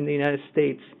in the United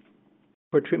States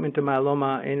for treatment of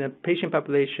myeloma in a patient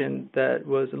population that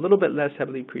was a little bit less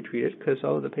heavily pretreated because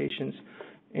all of the patients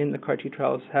in the CAR T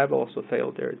trials have also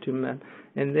failed daratumumab.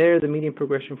 And there, the median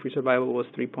progression-free survival was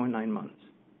 3.9 months.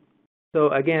 So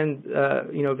again,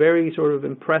 very sort of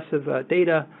impressive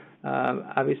data.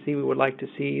 Obviously, we would like to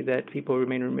see that people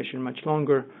remain in remission much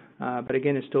longer. But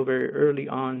again, it's still very early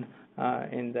on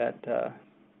in that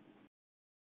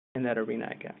arena,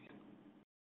 I guess.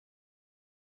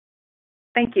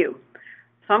 Thank you.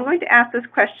 So I'm going to ask this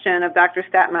question of Dr.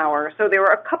 Stoudemire. So there were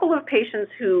a couple of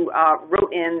patients who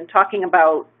wrote in talking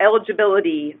about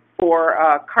eligibility for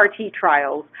CAR T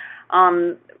trials.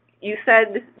 You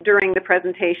said during the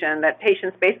presentation that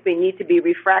patients basically need to be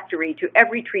refractory to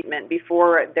every treatment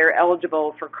before they're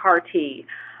eligible for CAR T.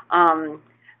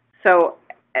 So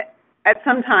at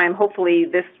some time, hopefully,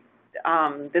 this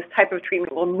type of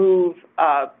treatment will move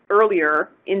earlier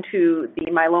into the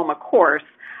myeloma course.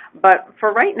 But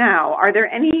for right now, are there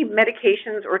any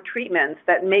medications or treatments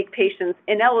that make patients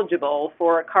ineligible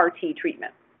for CAR T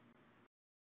treatment?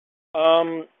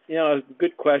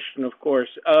 Good question, of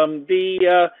course.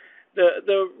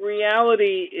 The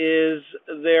reality is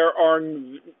there are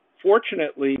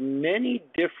fortunately, many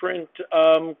different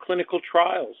clinical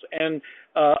trials and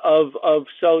of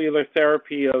cellular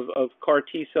therapy, of CAR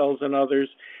T cells and others,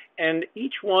 and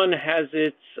each one has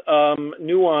its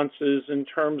nuances in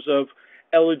terms of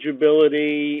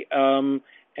eligibility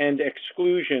and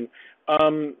exclusion.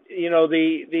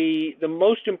 The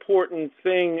most important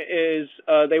thing is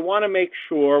they want to make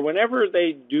sure, whenever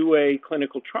they do a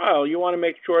clinical trial, you want to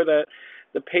make sure that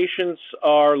the patients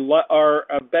are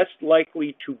best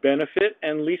likely to benefit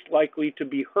and least likely to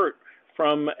be hurt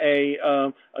from a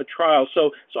trial.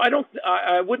 So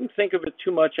I wouldn't think of it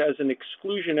too much as an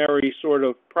exclusionary sort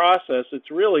of process. It's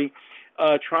really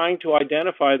trying to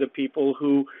identify the people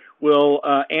who will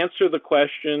answer the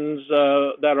questions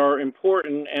that are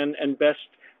important and best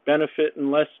benefit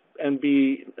and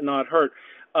be not hurt.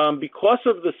 Because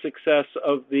of the success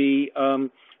of the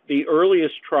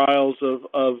earliest trials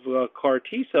of CAR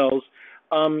T cells,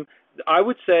 I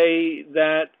would say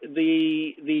that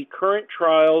the current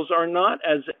trials are not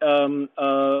as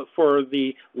for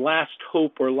the last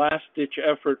hope or last ditch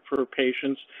effort for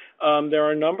patients. There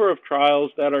are a number of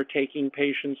trials that are taking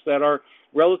patients that are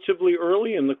relatively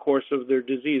early in the course of their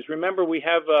disease. Remember, we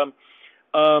have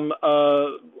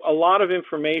a lot of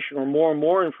information, or more and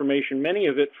more information, many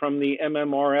of it from the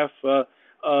MMRF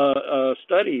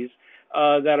studies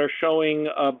that are showing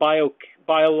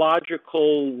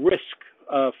biological risk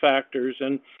factors,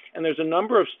 and there's a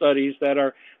number of studies that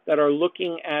are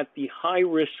looking at the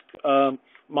high-risk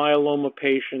myeloma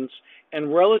patients,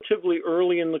 and relatively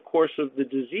early in the course of the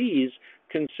disease,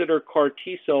 consider CAR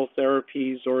T cell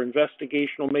therapies or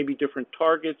investigational, maybe different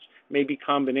targets, maybe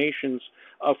combinations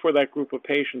for that group of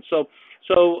patients. So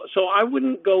I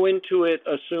wouldn't go into it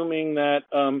assuming that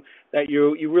that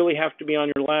you really have to be on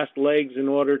your last legs in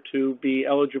order to be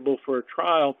eligible for a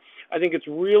trial. I think it's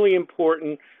really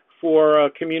important for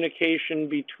communication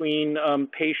between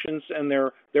patients and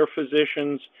their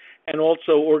physicians, and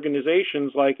also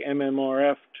organizations like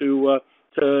MMRF to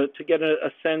get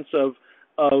a sense of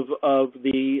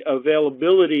the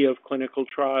availability of clinical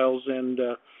trials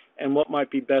and what might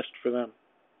be best for them.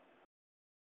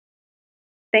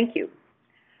 Thank you.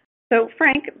 So,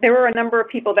 Frank, there were a number of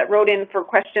people that wrote in for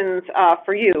questions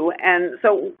for you, and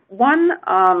so one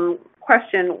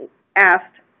question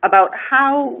asked about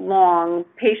how long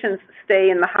patients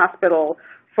stay in the hospital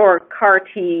for CAR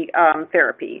T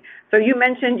therapy. So you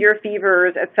mentioned your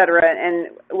fevers, et cetera, and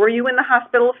were you in the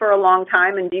hospital for a long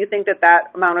time, and do you think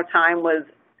that amount of time was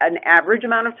an average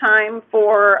amount of time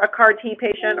for a CAR T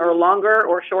patient, or longer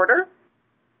or shorter?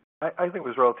 I think it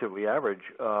was relatively average,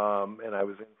 and I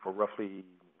was in for roughly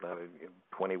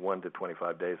 21 to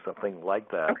 25 days, something like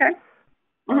that. Okay.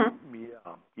 Mm-hmm.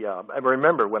 Yeah. I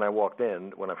remember when I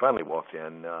finally walked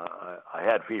in, I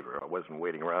had fever. I wasn't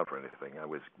waiting around for anything. I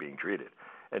was being treated,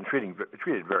 and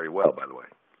treated very well, by the way.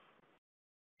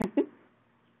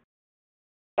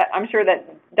 I'm sure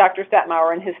that Dr.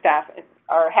 Statmauer and his staff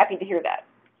are happy to hear that.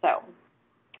 So.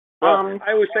 Well,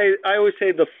 I always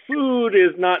say the food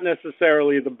is not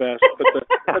necessarily the best,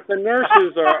 but the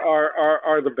nurses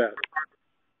are the best.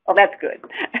 Well, that's good.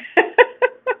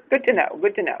 Good to know.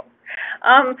 Good to know.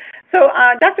 So,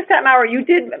 Dr. Statmauer, you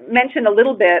did mention a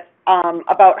little bit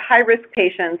about high-risk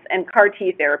patients and CAR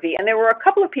T therapy, and there were a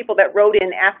couple of people that wrote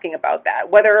in asking about that,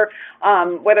 whether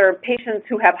patients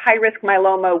who have high-risk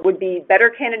myeloma would be better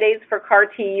candidates for CAR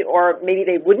T, or maybe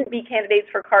they wouldn't be candidates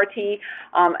for CAR T,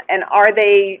 and are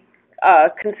they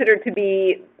considered to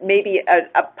be maybe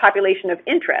a population of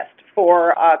interest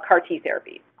for CAR T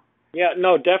therapy? Yeah,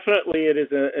 no, definitely it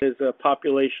is a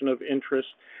population of interest,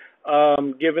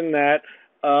 given that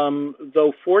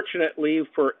though fortunately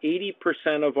for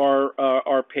 80% of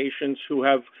our patients who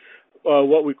have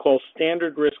what we call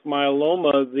standard risk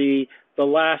myeloma, the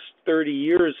last 30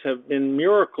 years have been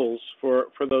miracles for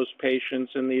those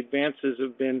patients, and the advances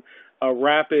have been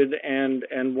rapid and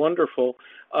wonderful.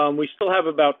 We still have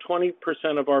about 20%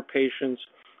 of our patients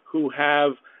who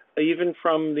have, even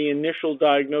from the initial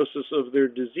diagnosis of their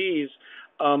disease,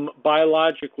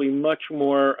 biologically much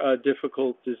more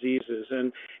difficult diseases.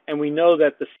 And we know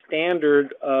that the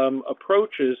standard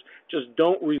approaches just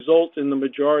don't result in the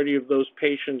majority of those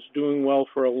patients doing well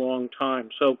for a long time.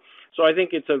 So I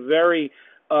think it's a very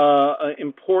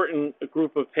important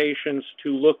group of patients to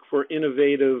look for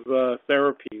innovative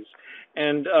therapies.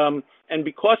 And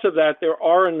because of that, there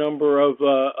are a number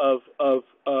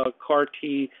of CAR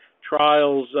T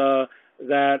trials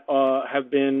that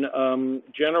have been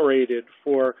generated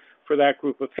for that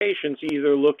group of patients,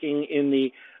 either looking in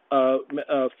the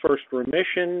first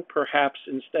remission, perhaps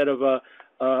instead of an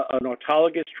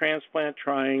autologous transplant,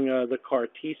 trying the CAR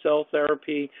T cell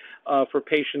therapy for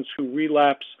patients who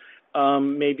relapse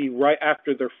maybe right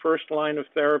after their first line of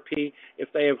therapy,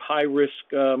 if they have high-risk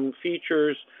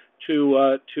features,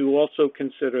 to also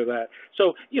consider that.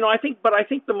 So, I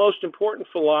think the most important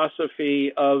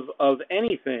philosophy of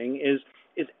anything is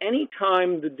any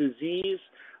time the disease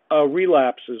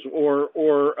relapses or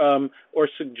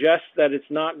suggests that it's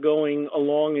not going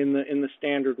along in the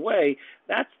standard way,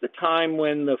 that's the time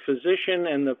when the physician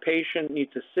and the patient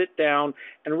need to sit down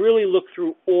and really look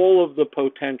through all of the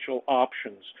potential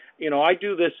options. I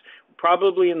do this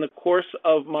probably in the course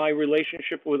of my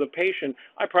relationship with a patient.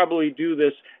 I probably do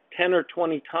this 10 or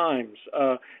 20 times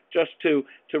just to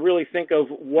really think of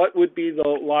what would be the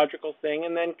logical thing,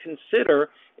 and then consider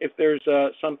if there's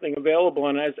something available.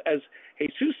 And as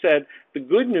Jesus said, the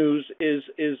good news is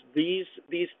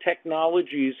these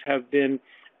technologies have been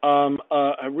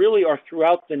really are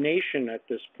throughout the nation at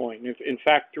this point. In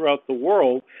fact, throughout the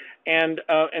world, and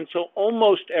so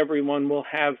almost everyone will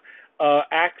have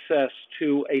access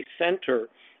to a center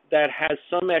that has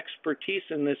some expertise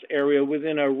in this area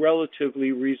within a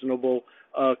relatively reasonable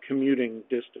commuting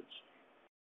distance.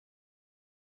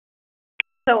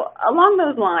 So along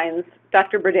those lines,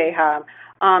 Dr. Berdeja,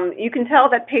 you can tell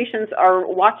that patients are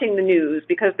watching the news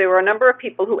because there were a number of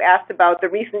people who asked about the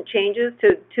recent changes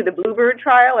to the Bluebird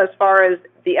trial as far as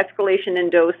the escalation in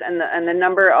dose and the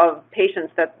number of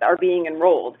patients that are being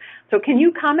enrolled. So can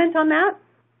you comment on that?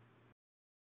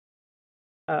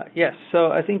 Yes,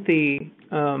 so I think the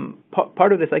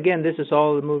part of this, again, this is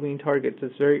all the moving targets.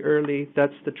 It's very early.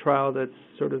 That's the trial that's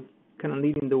sort of kind of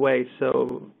leading the way.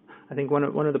 So I think one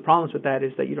of the problems with that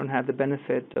is that you don't have the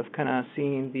benefit of kind of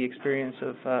seeing the experience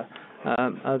of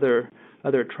other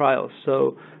trials.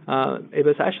 So it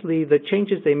was actually the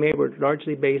changes they made were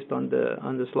largely based on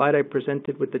the slide I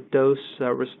presented with the dose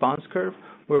response curve,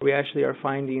 where we actually are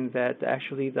finding that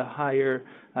actually the higher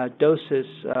doses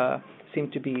seem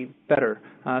to be better.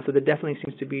 So there definitely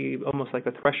seems to be almost like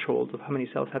a threshold of how many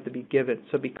cells have to be given.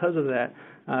 So because of that,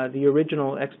 the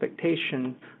original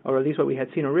expectation, or at least what we had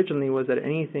seen originally, was that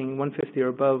anything 150 or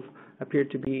above appeared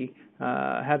to be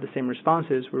have the same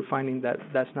responses. We're finding that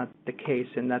that's not the case,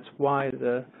 and that's why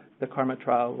the KARMA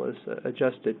trial was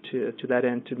adjusted to that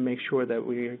end, to make sure that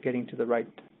we are getting to the right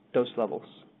dose levels.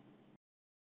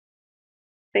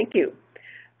 Thank you.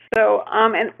 So,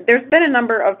 and there's been a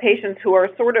number of patients who are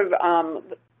sort of,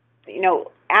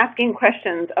 asking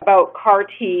questions about CAR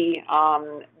T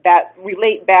that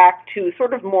relate back to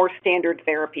sort of more standard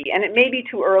therapy. And it may be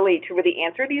too early to really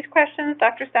answer these questions,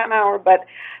 Dr. Statmauer, but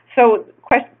so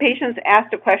patients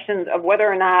asked the questions of whether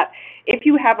or not if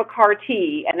you have a CAR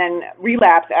T and then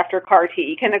relapse after CAR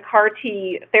T, can a CAR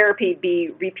T therapy be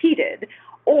repeated?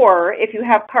 Or if you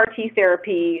have CAR T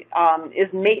therapy,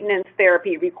 is maintenance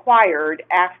therapy required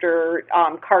after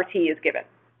CAR T is given?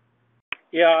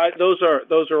 Yeah, those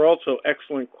are also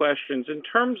excellent questions. In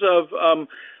terms of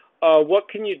what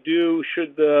can you do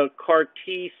should the CAR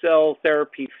T cell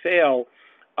therapy fail,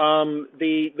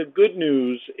 the good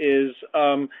news is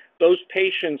those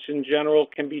patients in general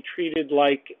can be treated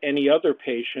like any other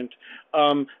patient.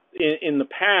 In the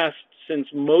past, since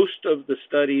most of the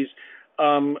studies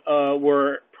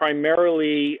were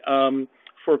primarily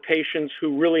for patients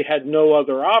who really had no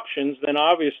other options, then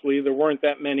obviously there weren't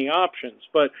that many options.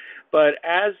 But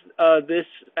as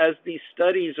these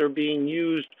studies are being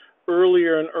used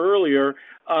earlier and earlier,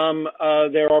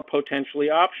 there are potentially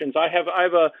options. I have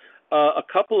a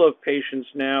couple of patients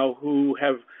now who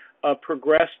have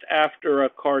progressed after a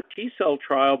CAR T cell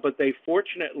trial, but they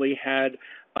fortunately had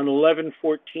an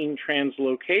 11-14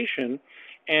 translocation.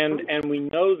 And we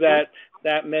know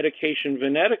that medication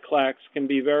venetoclax can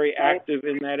be very active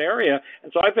in that area.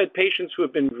 And so I've had patients who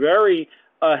have been very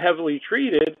heavily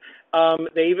treated.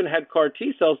 They even had CAR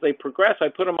T cells. They progress. I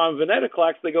put them on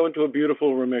venetoclax. They go into a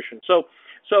beautiful remission. So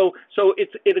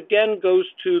it again goes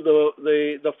to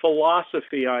the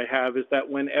philosophy I have, is that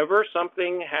whenever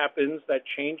something happens that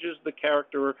changes the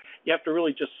character, you have to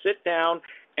really just sit down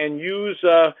and use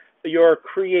your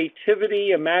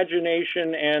creativity,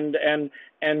 imagination,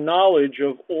 and knowledge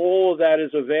of all that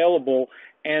is available,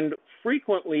 and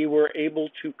frequently we're able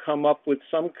to come up with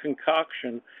some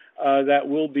concoction that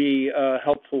will be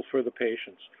helpful for the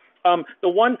patients. The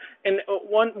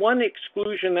one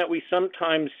exclusion that we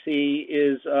sometimes see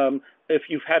is if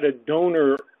you've had a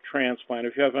donor transplant,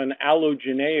 if you have an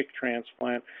allogeneic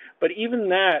transplant. But even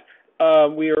that,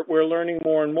 we're learning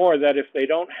more and more that if they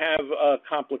don't have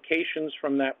complications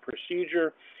from that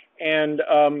procedure and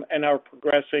are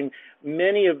progressing,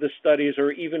 many of the studies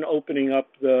are even opening up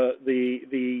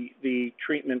the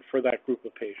treatment for that group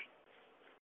of patients.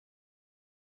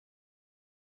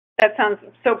 That sounds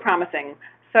so promising.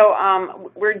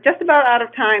 So we're just about out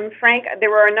of time. Frank, there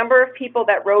were a number of people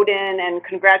that wrote in and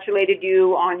congratulated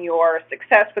you on your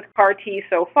success with CAR-T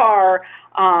so far,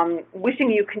 wishing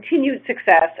you continued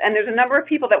success. And there's a number of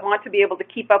people that want to be able to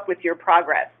keep up with your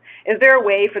progress. Is there a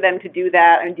way for them to do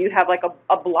that? And do you have like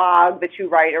a blog that you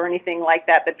write or anything like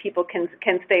that that people can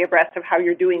stay abreast of how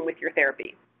you're doing with your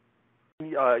therapy?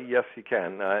 Yes, you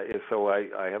can. So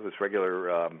I have this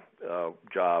regular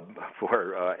job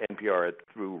for NPR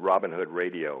through Robin Hood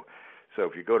Radio. So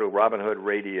if you go to Robin Hood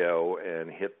Radio and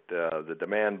hit the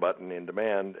demand button in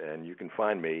demand, and you can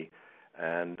find me,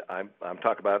 and I'm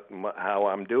talking about how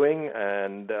I'm doing,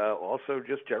 and also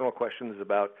just general questions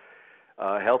about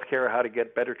healthcare, how to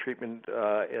get better treatment,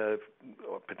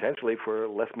 potentially for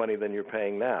less money than you're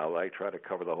paying now. I try to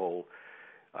cover the whole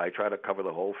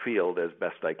field as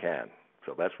best I can.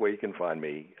 So that's where you can find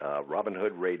me, Robin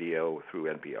Hood Radio through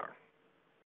NPR.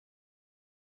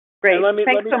 Great.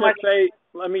 Thanks so much.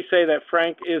 Let me say that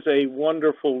Frank is a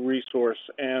wonderful resource,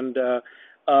 and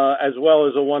as well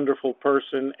as a wonderful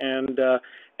person, and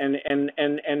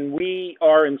we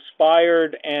are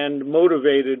inspired and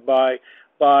motivated by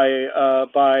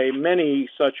many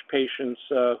such patients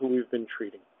who we've been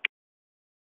treating.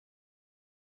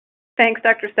 Thanks,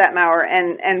 Dr. Stetmauer,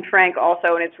 and Frank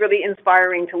also, and it's really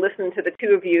inspiring to listen to the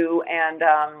two of you and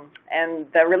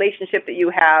the relationship that you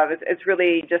have. It's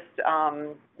really just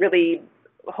really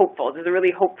hopeful. It's a really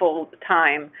hopeful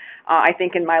time, I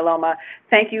think, in myeloma.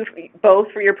 Thank you both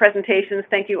for your presentations.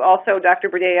 Thank you also, Dr.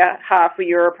 Berdea-Ha, for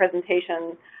your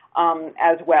presentation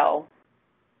as well.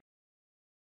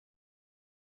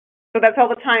 So that's all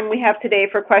the time we have today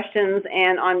for questions,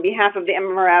 and on behalf of the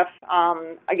MMRF,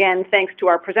 again, thanks to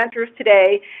our presenters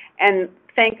today, and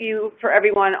thank you for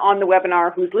everyone on the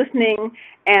webinar who's listening.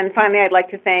 And finally, I'd like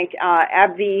to thank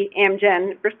AbbVie,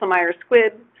 Amgen, Bristol Myers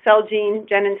Squibb, Celgene,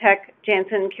 Genentech,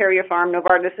 Janssen, Karyopharm,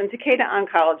 Novartis, and Takeda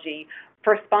Oncology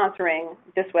for sponsoring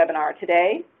this webinar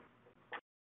today.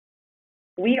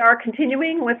 We are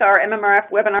continuing with our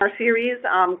MMRF webinar series.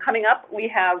 Coming up, we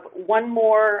have one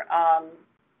more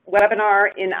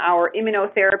webinar in our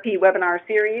immunotherapy webinar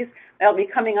series. That'll be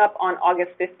coming up on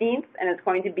August 15th, and it's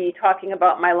going to be talking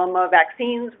about myeloma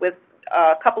vaccines with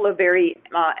a couple of very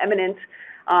eminent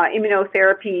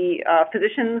immunotherapy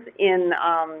physicians in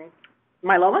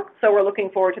myeloma. So we're looking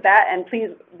forward to that, and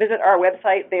please visit our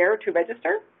website there to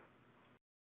register.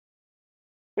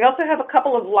 We also have a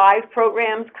couple of live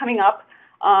programs coming up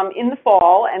in the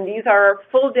fall, and these are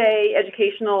full-day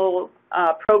educational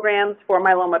programs for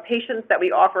myeloma patients that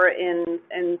we offer in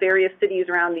various cities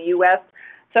around the U.S.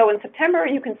 So in September,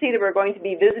 you can see that we're going to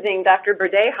be visiting Dr.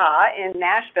 Berdea-Ha in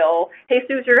Nashville.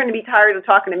 Jesus, you're going to be tired of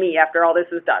talking to me after all this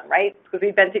is done, right? Because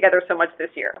we've been together so much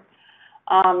this year.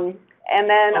 And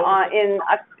then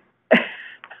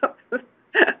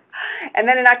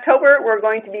in October, we're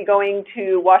going to be going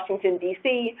to Washington,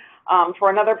 D.C. For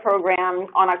another program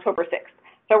on October 6th.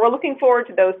 So we're looking forward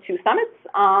to those two summits,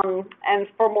 and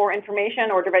for more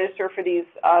information or to register for these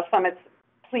summits,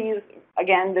 please,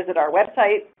 again, visit our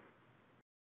website.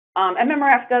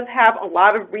 MMRF does have a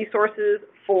lot of resources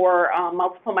for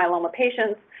multiple myeloma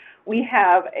patients. We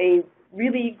have a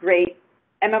really great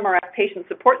MMRF Patient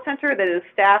Support Center that is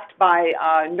staffed by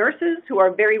nurses who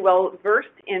are very well versed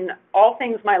in all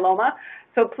things myeloma.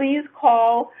 So please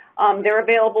call. They're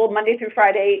available Monday through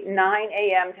Friday, 9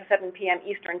 a.m. to 7 p.m.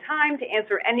 Eastern Time to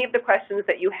answer any of the questions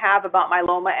that you have about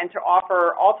myeloma and to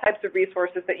offer all types of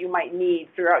resources that you might need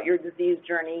throughout your disease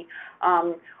journey.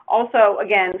 Also,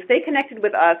 again, stay connected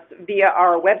with us via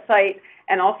our website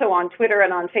and also on Twitter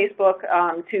and on Facebook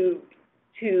to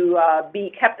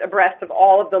be kept abreast of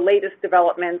all of the latest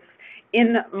developments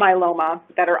in myeloma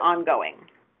that are ongoing.